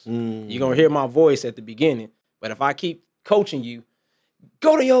everybody else. You're going to hear my voice at the beginning, but if I keep coaching you,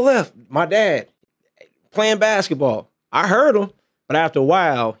 go to your left. My dad playing basketball. I heard him, But after a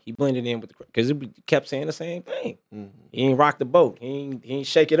while, he blended in with the because it kept saying the same thing. Mm-hmm. He ain't rock the boat. He ain't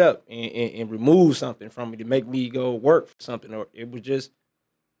shake it up and remove something from me to make me go work for something. Or it was just,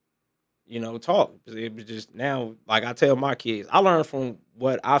 talk. It was just now, like I tell my kids, I learned from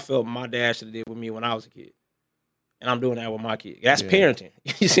what I felt my dad should have did with me when I was a kid. And I'm doing that with my kids. That's parenting.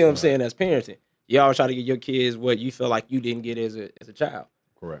 You see what I'm saying? That's parenting. You always try to get your kids what you feel like you didn't get as a child.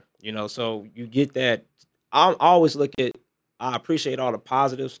 Correct. So you get that. I always I appreciate all the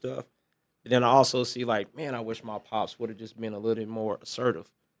positive stuff. But then I also see like, man, I wish my pops would have just been a little bit more assertive.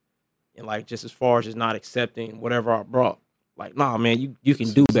 And like, just as far as just not accepting whatever I brought. Like, nah, man, you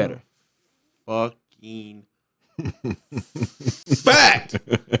can do better. Fucking fact.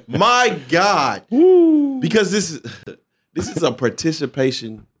 My God. Woo. Because this is a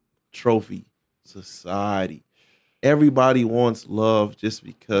participation trophy society. Everybody wants love just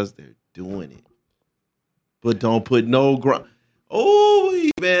because they're doing it. But don't put no Oh,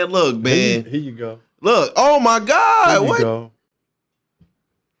 man, look, man. Here you go. Look, oh my God. Here you go.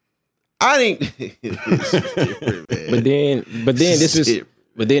 I didn't But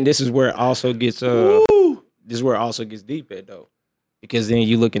then this is where it also gets this is where it also gets deep at though. Because then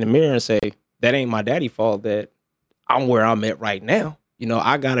you look in the mirror and say, that ain't my daddy's fault that I'm where I'm at right now.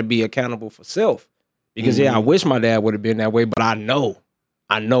 I gotta be accountable for self. Because I wish my dad would have been that way, but I know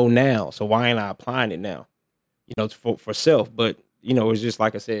now. So why ain't I applying it now? For self. But it's just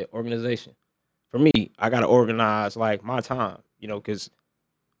like I said, organization. For me, I gotta organize like my time, because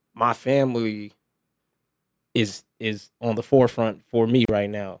my family is on the forefront for me right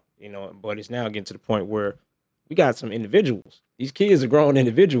now, but it's now getting to the point where we got some individuals. These kids are grown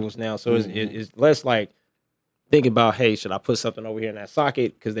individuals now, so it's less like think about, hey, should I put something over here in that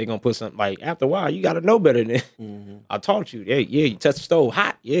socket? Because they're gonna put something like after a while, you got to know better than I taught you. Hey, yeah, you touch the stove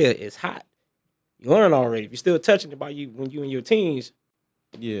hot, yeah, it's hot. You learn already. If you're still touching it by you when you in your teens,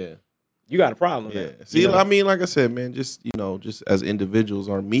 yeah, you got a problem. Yeah, man. see, I mean, like I said, man, just just as individuals,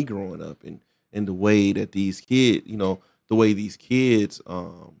 or me growing up, and the way that these kids, the way these kids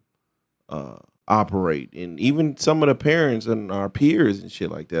operate, and even some of the parents and our peers and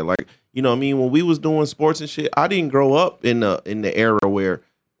shit like that. Like, I mean, when we was doing sports and shit, I didn't grow up in the era where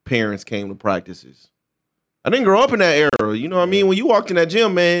parents came to practices. I didn't grow up in that era. You know what I mean? When you walked in that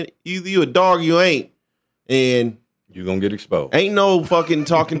gym, man, either you a dog, you ain't, and you're gonna get exposed. Ain't no fucking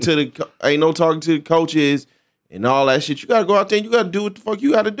talking to the coaches and all that shit. You gotta go out there and you gotta do what the fuck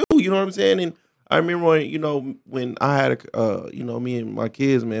you gotta do. You know what I'm saying? And I remember when I had me and my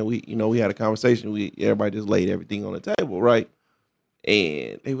kids, man, we had a conversation. Everybody just laid everything on the table, right?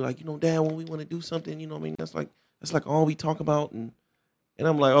 And they were like, Dad, when we want to do something, I mean, that's like all we talk about, and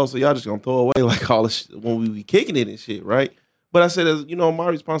I'm like, oh, so y'all just gonna throw away like all this when we be kicking it and shit, right? But I said, as my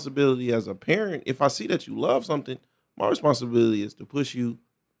responsibility as a parent, if I see that you love something, my responsibility is to push you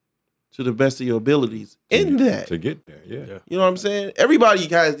to the best of your abilities in that. To get there, yeah. You know what I'm saying? Everybody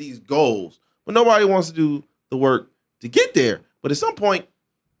has these goals, but nobody wants to do the work to get there. But at some point,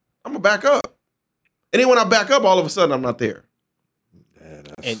 I'm going to back up. And then when I back up, all of a sudden, I'm not there.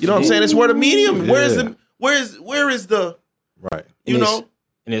 Yeah, you know what I'm saying? It's where the medium, where is the, right.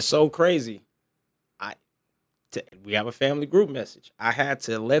 And it's so crazy. We have a family group message. I had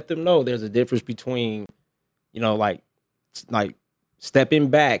to let them know there's a difference between like stepping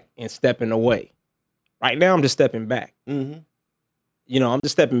back and stepping away. Right now, I'm just stepping back. Mm-hmm. I'm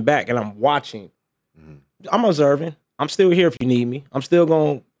just stepping back and I'm watching. Mm-hmm. I'm observing. I'm still here if you need me. I'm still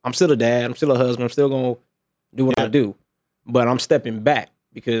a dad. I'm still a husband. I'm still going to do what I do. But I'm stepping back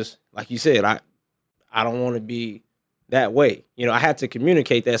because, like you said, I don't want to be that way. I had to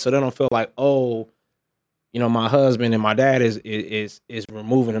communicate that so they don't feel like, oh, my husband and my dad is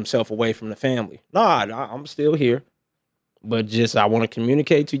removing himself away from the family. No, I'm still here. But just I want to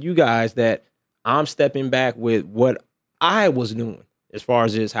communicate to you guys that I'm stepping back with what I was doing as far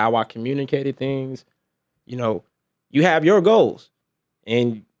as just how I communicated things. You have your goals.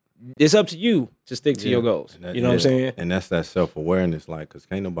 And it's up to you to stick to your goals. What I'm saying? And that's that self-awareness, like, because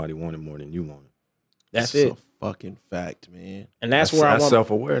can't nobody want it more than you want it. That's it. A fucking fact, man. And that's where I want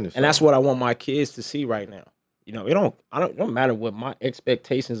self-awareness. And that's what I want my kids to see right now. It don't matter what my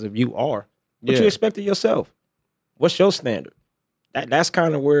expectations of you are. What you expect of yourself. What's your standard? That's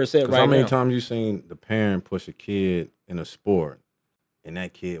kind of where it's at right now. How many times you seen the parent push a kid in a sport and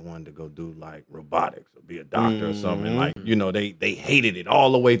that kid wanted to go do like robotics or be a doctor or something? Like, they hated it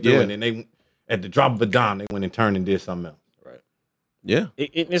all the way through, and then they, at the drop of a dime, they went and turned and did something else. Right. Yeah.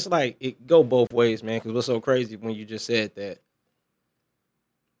 It's like it go both ways, man. Because what's so crazy when you just said that,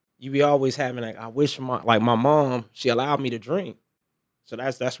 you be always having like, I wish my mom, she allowed me to dream. So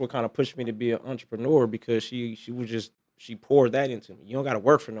that's what kind of pushed me to be an entrepreneur, because she she poured that into me. You don't got to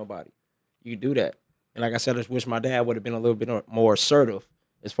work for nobody. You do that. And like I said, I just wish my dad would have been a little bit more assertive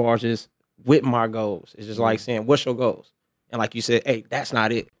as far as just with my goals. It's just like saying, what's your goals? And like you said, hey, that's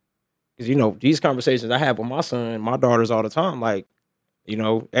not it. Because, you know, these conversations I have with my son, my daughters all the time, like, you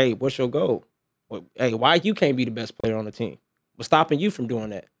know, hey, what's your goal? Well, hey, why you can't be the best player on the team? What's stopping you from doing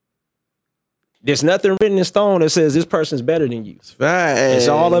that? There's nothing written in stone that says this person's better than you. It's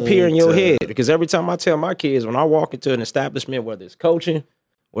all up here in your head. Because every time I tell my kids, when I walk into an establishment, whether it's coaching,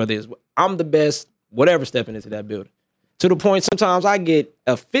 whether it's I'm the best, whatever, stepping into that building. To the point sometimes I get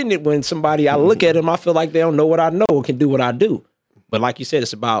offended when somebody, I look at them, I feel like they don't know what I know or can do what I do. But like you said,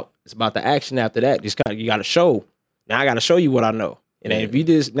 it's about the action after that. You got to show. Now I got to show you what I know. And if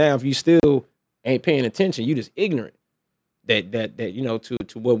you still ain't paying attention, you just ignorant. That you know to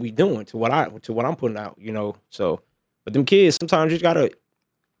what we doing, to what I'm putting out, you know. So, but them kids sometimes you just gotta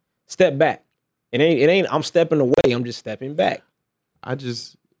step back. It ain't I'm stepping away. I'm just stepping back. I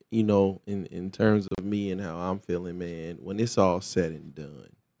just, you know, in terms of me and how I'm feeling, man, when it's all said and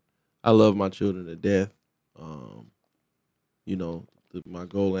done, I love my children to death. You know, my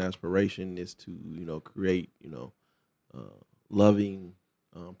goal and aspiration is to, you know, create, you know, loving,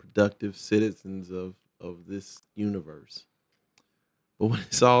 productive citizens of this universe. But when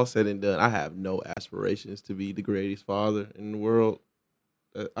it's all said and done, I have no aspirations to be the greatest father in the world.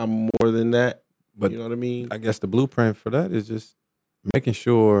 I'm more than that. But you know what I mean? I guess the blueprint for that is just making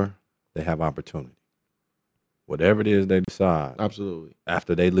sure they have opportunity. Whatever it is they decide. Absolutely.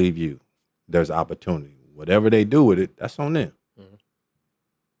 After they leave you, there's opportunity. Whatever they do with it, that's on them. Mm-hmm.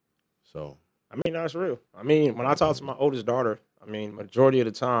 So. I mean, that's real. I mean, when I talk to my oldest daughter, I mean, majority of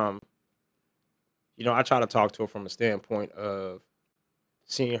the time, you know, I try to talk to her from a standpoint of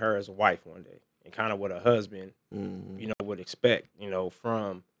seeing her as a wife one day and kind of what a husband, you know, would expect, you know,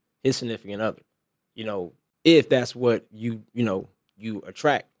 from his significant other, you know, if that's what you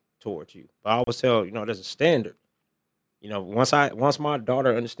attract towards you. But I always tell, you know, there's a standard. You know, once my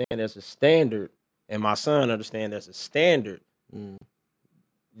daughter understands there's a standard and my son understands there's a standard,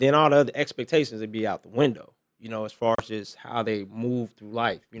 then all the other expectations would be out the window, you know, as far as just how they move through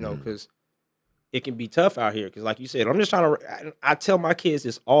life, you know, because it can be tough out here. Because like you said, I tell my kids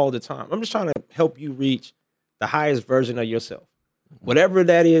this all the time. I'm just trying to help you reach the highest version of yourself. Whatever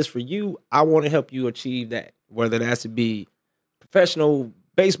that is for you, I want to help you achieve that. Whether that's to be professional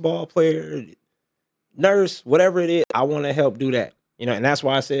baseball player, nurse, whatever it is, I want to help do that. You know, and that's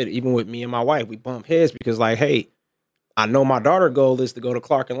why I said, even with me and my wife, we bump heads because like, hey, I know my daughter's goal is to go to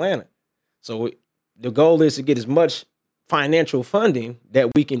Clark Atlanta. So the goal is to get as much financial funding that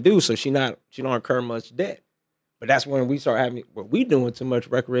we can do so she don't incur much debt. But that's when we start having, we doing too much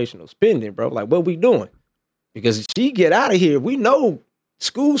recreational spending, bro. Like, what we doing? Because if she get out of here, we know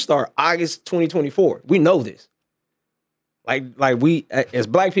school start August 2024. We know this. Like we, as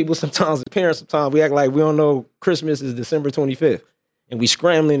black people, sometimes, as parents, sometimes we act like we don't know Christmas is December 25th. And we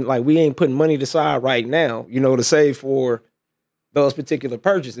scrambling, like we ain't putting money aside right now, you know, to save for those particular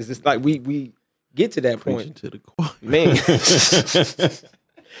purchases. It's like we get to that point. To the choir. Man.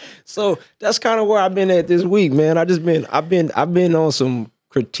 So that's kind of where I've been at this week, man. I've been on some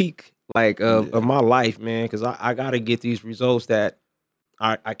critique of my life, man, because I gotta get these results that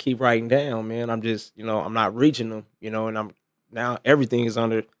I keep writing down, man. I'm just, you know, I'm not reaching them, you know, and now everything is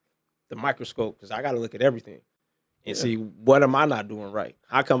under the microscope because I gotta look at everything and see what am I not doing right?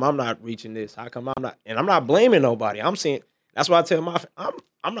 How come I'm not reaching this? How come I'm not? And I'm not blaming nobody. I'm saying that's why I tell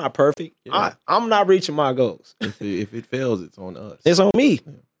I'm not perfect. Yeah. I'm not reaching my goals. If it fails, it's on us. It's on me.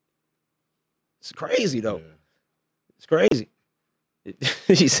 Yeah. It's crazy though. Yeah. It's crazy.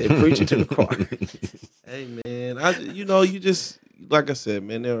 He said, "Preaching to the choir." Hey man, you just like I said,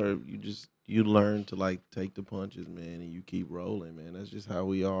 man. You learn to like take the punches, man, and you keep rolling, man. That's just how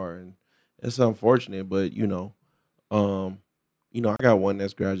we are, and it's unfortunate, but I got one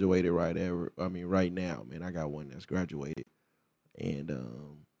that's graduated right now, man. I got one that's graduated,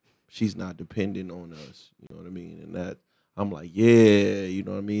 and she's not dependent on us. You know what I mean? And that I'm like, yeah, you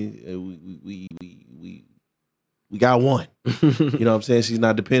know what I mean. We got one. You know what I'm saying? She's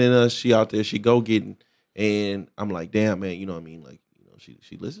not dependent on us. She out there, she go getting, and I'm like, damn, man. You know what I mean? Like, you know,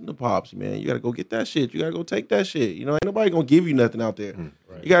 she listened to Pops, man. You gotta go get that shit. You gotta go take that shit. You know, ain't nobody gonna give you nothing out there.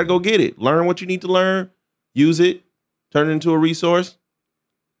 Right. You gotta go get it. Learn what you need to learn. Use it. Turn it into a resource.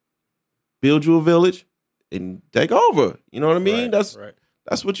 Build you a village, and take over. You know what I mean? Right.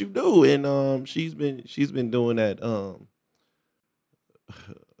 That's what you do. And she's been doing that. And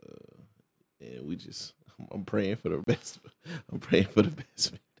I'm praying for the best. I'm praying for the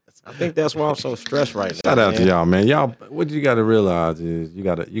best. I think that's why I'm so stressed right now. Shout out to y'all, man. Y'all, what you got to realize is you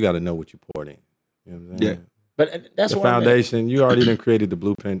got to know what you poured in. You know what I'm saying? Yeah. But that's the what foundation. You already done created the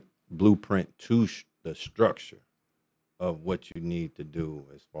blueprint to the structure of what you need to do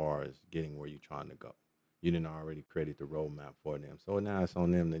as far as getting where you're trying to go. You didn't already created the roadmap for them. So now it's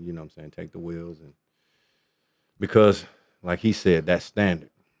on them to, you know what I'm saying, take the wheels. And because, like he said, that standard,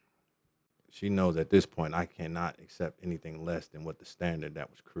 she knows at this point, I cannot accept anything less than what the standard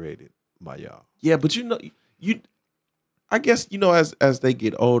that was created by y'all. Yeah, but I guess, as they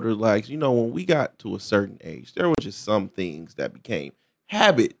get older, like, when we got to a certain age, there were just some things that became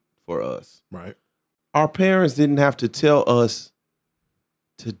habit for us. Right. Our parents didn't have to tell us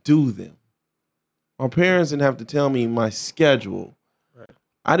to do them. My parents didn't have to tell me my schedule. Right.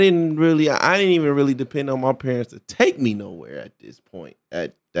 I didn't even really depend on my parents to take me nowhere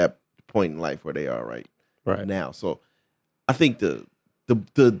at that point in life where they are right now. So I think the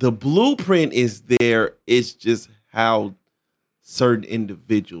blueprint is there. It's just how certain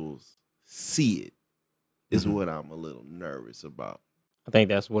individuals see it is what I'm a little nervous about. I think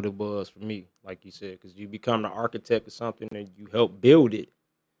that's what it was for me, like you said, because you become the architect of something and you help build it,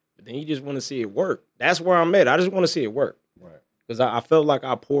 but then you just want to see it work. That's where I'm at. I just want to see it work. Right. Because I felt like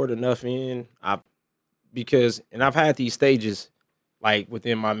I poured enough in. I've had these stages, like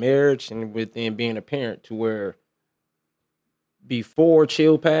within my marriage and within being a parent, to where before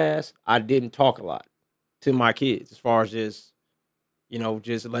chill passed, I didn't talk a lot to my kids as far as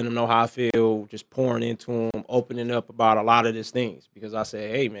just letting them know how I feel, just pouring into them, opening up about a lot of these things. Because I say,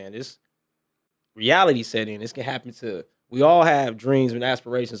 hey, man, this reality set in. This can happen to, we all have dreams and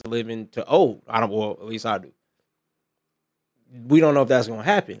aspirations of living to old. At least I do. We don't know if that's going to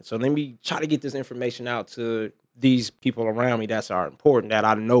happen. So let me try to get this information out to these people around me that are important, that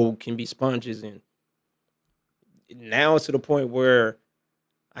I know can be sponges. And now it's to the point where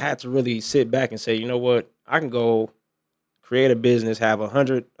I had to really sit back and say, you know what, I can go create a business, have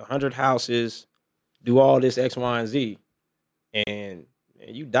 100 houses, do all this X, Y, and Z, and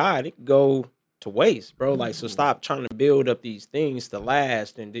you died, it could go to waste, bro. Like, so stop trying to build up these things to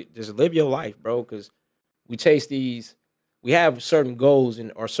last and just live your life, bro. Because we have certain goals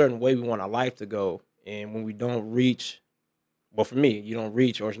or certain way we want our life to go, and when we don't reach, well, for me, you don't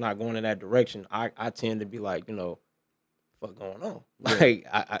reach or it's not going in that direction, I tend to be like, what's going on? Like,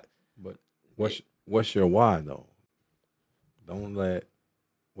 But what's your why though? Don't let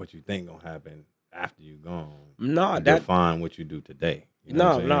what you think gonna happen after you gone define what you do today. You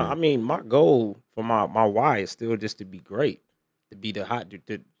know no. I mean, my goal for my why is still just to be great, to be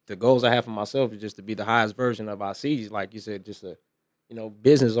the goals I have for myself is just to be the highest version of I see. Like you said, just a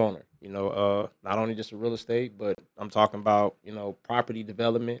business owner. Not only just a real estate, but I'm talking about property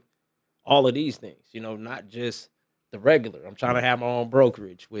development, all of these things. Not just the regular. I'm trying to have my own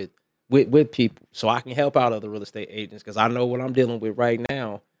brokerage with people so I can help out other real estate agents, because I know what I'm dealing with right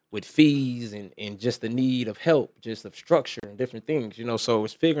now with fees and just the need of help, just of structure and different things, so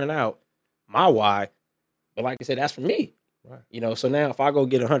it's figuring out my why. But like I said, that's for me. Right. So now if I go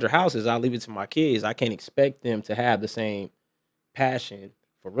get 100 houses, I leave it to my kids. I can't expect them to have the same passion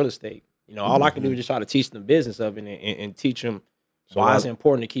for real estate. All I can do is just try to teach them the business of it and teach them why it's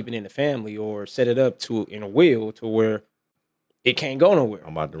important to keep it in the family or set it up in a will to where it can't go nowhere.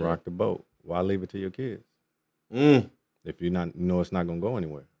 I'm about to rock the boat. Why leave it to your kids? If you're not, it's not gonna go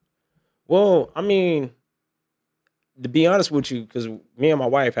anywhere. Well, I mean, to be honest with you, because me and my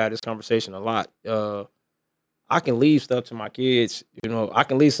wife had this conversation a lot. I can leave stuff to my kids. I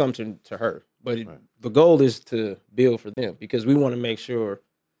can leave something to her, but the goal is to build for them, because we want to make sure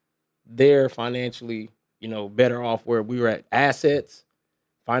they're financially, better off where we were at. Assets,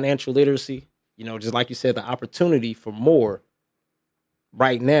 financial literacy, just like you said, the opportunity for more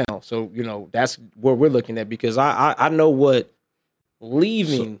right now. So, that's where we're looking at, because I know what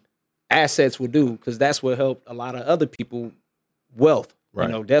leaving assets would do, because that's what helped a lot of other people wealth. Right.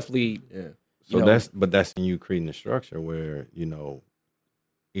 Definitely. Yeah. So that's in you creating a structure where,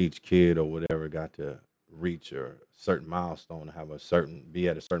 each kid or whatever got to reach a certain milestone, be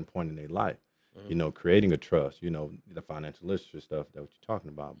at a certain point in their life. Mm-hmm. Creating a trust, the financial literacy stuff that what you're talking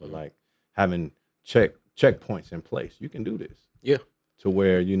about, but like having checkpoints in place. You can do this. Yeah. To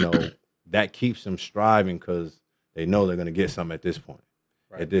where, that keeps them striving, because they know they're going to get something at this point.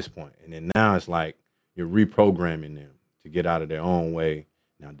 Right. At this point. And then now it's like you're reprogramming them to get out of their own way.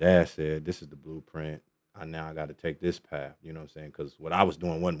 Now, Dad said, this is the blueprint. I got to take this path. You know what I'm saying? Because what I was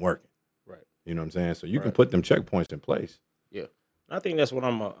doing wasn't working. Right. You know what I'm saying? So you can put them checkpoints in place. Yeah. I think that's what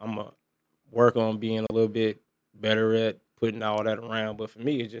I'm a work on, being a little bit better at putting all that around. But for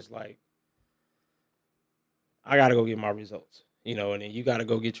me, it's just like, I got to go get my results, and then you got to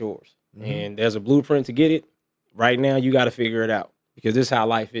go get yours. Mm-hmm. And there's a blueprint to get it. Right now, you got to figure it out, because this is how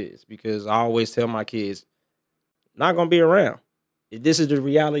life is. Because I always tell my kids, not gonna be around. This is the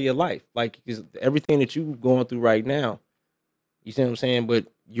reality of life. Like, 'cause everything that you going through right now, you see what I'm saying? But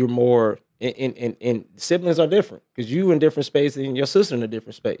you're more and siblings are different because you in different space and your sister in a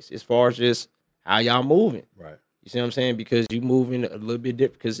different space as far as just how y'all moving. Right. You see what I'm saying? Because you moving a little bit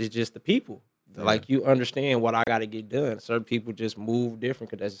different because it's just the people. Yeah. Like, you understand what I got to get done. Certain people just move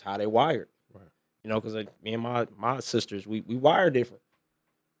different because that's just how they wired. Right. You know, because like me and my sisters, we wire different.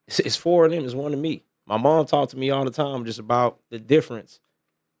 It's four of them, it's one of me. My mom talks to me all the time just about the difference,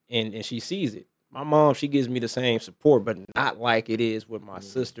 and she sees it. My mom, she gives me the same support, but not like it is with my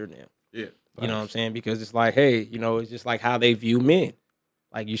sister now. Yeah. You know what I'm saying? Because it's like, hey, you know, it's just like how they view men.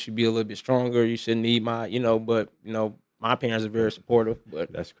 Like, you should be a little bit stronger. You shouldn't need my, you know, but, you know, my parents are very supportive.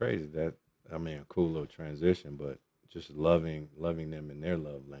 But That's crazy. That, I mean, a cool little transition, but just loving them in their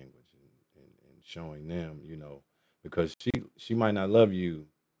love language and showing them, you know, because she might not love you.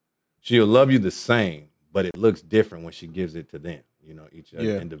 She'll love you the same, but it looks different when she gives it to them, you know, each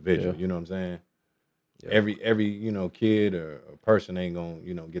individual. Yeah. You know what I'm saying? Yeah. Every you know, kid or person ain't gonna,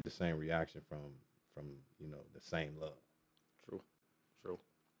 you know, get the same reaction from you know, the same love. True.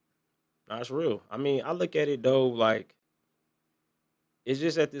 That's real. I mean, I look at it though, like, it's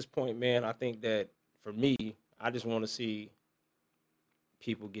just at this point, man, I think that for me, I just want to see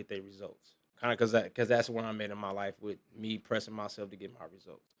people get their results. Kind of because that's where I'm at in my life with me pressing myself to get my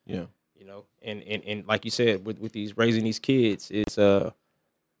results. Yeah. You know, and like you said, with these raising these kids, it's a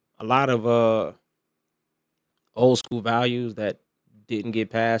lot of old school values that didn't get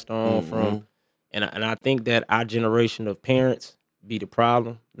passed on from, and I think that our generation of parents be the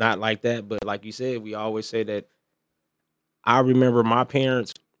problem. Not like that, but like you said, we always say that. I remember my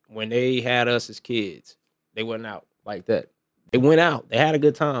parents when they had us as kids, they went out like that. They went out, they had a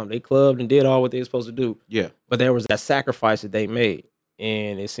good time, they clubbed and did all what they were supposed to do. Yeah. But there was that sacrifice that they made,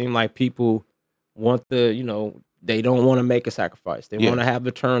 and it seemed like people want the, you know, they don't want to make a sacrifice. They want to have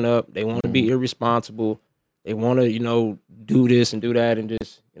the turn up. They want to be irresponsible. They want to, you know, do this and do that, and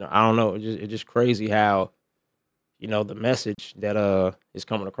just, you know, I don't know. It's just crazy how, you know, the message that is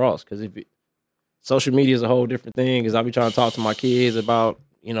coming across. Because if social media is a whole different thing, because I be trying to talk to my kids about,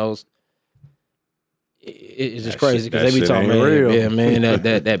 you know, it's just crazy because they be talking, man,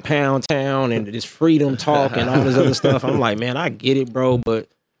 that pound town and this freedom talk and all this other stuff. I'm like, man, I get it, bro, but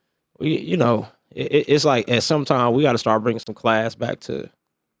you know, it's like at some time we got to start bringing some class back to,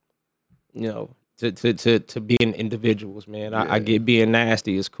 you know, to being individuals, man. I get being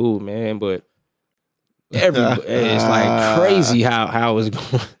nasty is cool, man, but it's like crazy how it's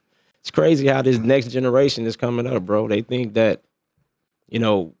going. It's crazy how this next generation is coming up, bro. They think that, you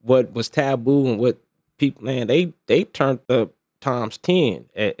know, what was taboo and what people, man, they turned up times 10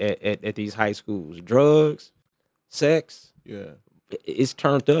 at these high schools. Drugs, sex, it's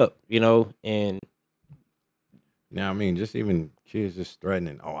turned up, you know. And now, I mean, just even kids just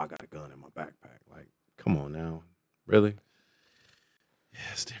threatening, oh, I got a gun in my backpack. Like, come on now, really? Yeah,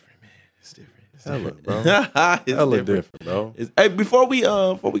 it's different, man. It's different. It's Hella, different. bro. It's Hella different, bro. Hey, before we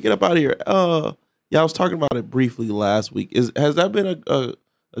get up out of here, yeah, I was talking about it briefly last week. Has that been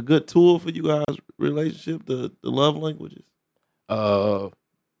a good tool for you guys' relationship, the love languages? For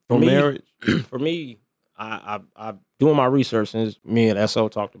For marriage? for me, I doing my research, and me and SO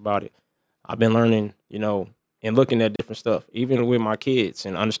talked about it. I've been learning, you know, and looking at different stuff, even with my kids,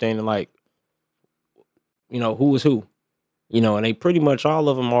 and understanding, like, you know, who is who, you know, and they pretty much all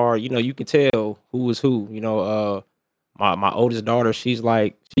of them are, you know, you can tell who is who. You know, my oldest daughter, she's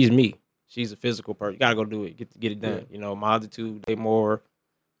me. She's a physical person. You gotta go do it, get it done. Yeah. You know, my other two, they more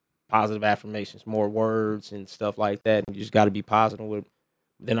positive affirmations, more words and stuff like that. And you just got to be positive with.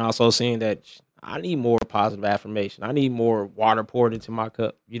 Then also seeing that I need more positive affirmation. I need more water poured into my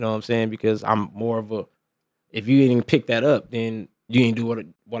cup. You know what I'm saying? Because I'm more of a, if you didn't pick that up, then you didn't do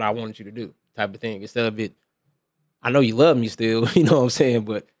what I wanted you to do, type of thing. Instead of it, I know you love me still. You know what I'm saying?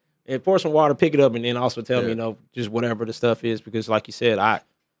 But pour some water, pick it up, and then also tell me, you know, just whatever the stuff is. Because like you said,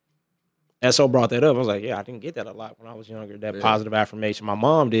 SO brought that up. I was like, yeah, I didn't get that a lot when I was younger. That positive affirmation. My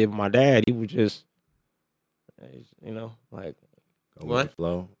mom did, but my dad, he would just, you know, like, Go with the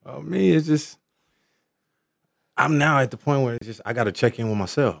flow. Me, it's just, I'm now at the point where it's just, I got to check in with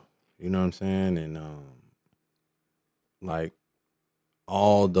myself. You know what I'm saying? And like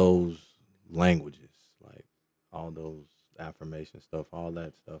all those languages, like all those affirmation stuff, all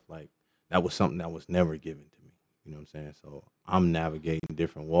that stuff, like that was something that was never given to me. You know what I'm saying? So I'm navigating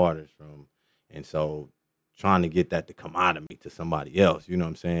different waters and so trying to get that to come out of me to somebody else, you know what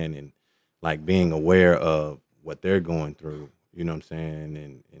I'm saying? And like being aware of what they're going through, you know what I'm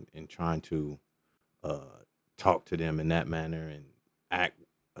saying? And trying to talk to them in that manner and act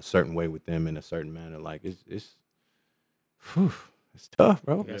a certain way with them in a certain manner. Like it's It's tough,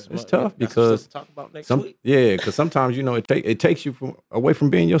 bro. That's It's tough because talk about next week. Yeah, because sometimes it takes you away from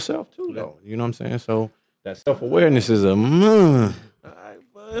being yourself too, though. You know what I'm saying? So that self-awareness is a. All right,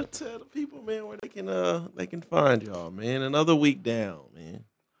 but tell the people, man, where they can find y'all, man. Another week down, man.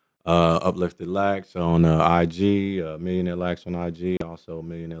 Uplifted Lax on IG, Millionaire Lax on IG, also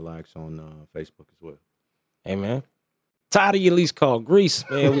Millionaire Lax on Facebook as well. Hey, man. Tired of your lease call Grease,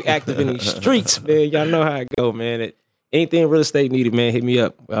 man. We active in these streets, man. Y'all know how it go, man. Anything real estate needed, man, hit me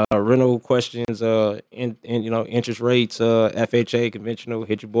up. Rental questions, interest rates, FHA, conventional,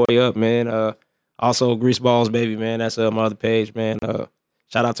 hit your boy up, man. Also, Grease Balls, baby, man. That's my other page, man.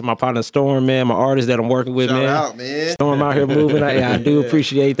 Shout out to my partner Storm, man, my artist that I'm working with, man. Shout out, man. Storm out here moving. I do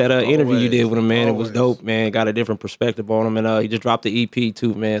appreciate that interview you did with him, man. It was dope, man. Got a different perspective on him, and he just dropped the EP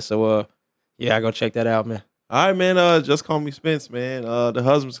too, man. So, I go check that out, man. All right, man. Just call me Spence, man. The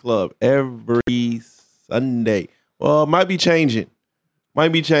Husbands Club every Sunday. Well, might be changing. We'll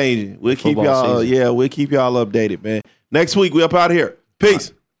keep y'all. We'll keep y'all updated, man. Next week we up out here.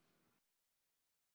 Peace.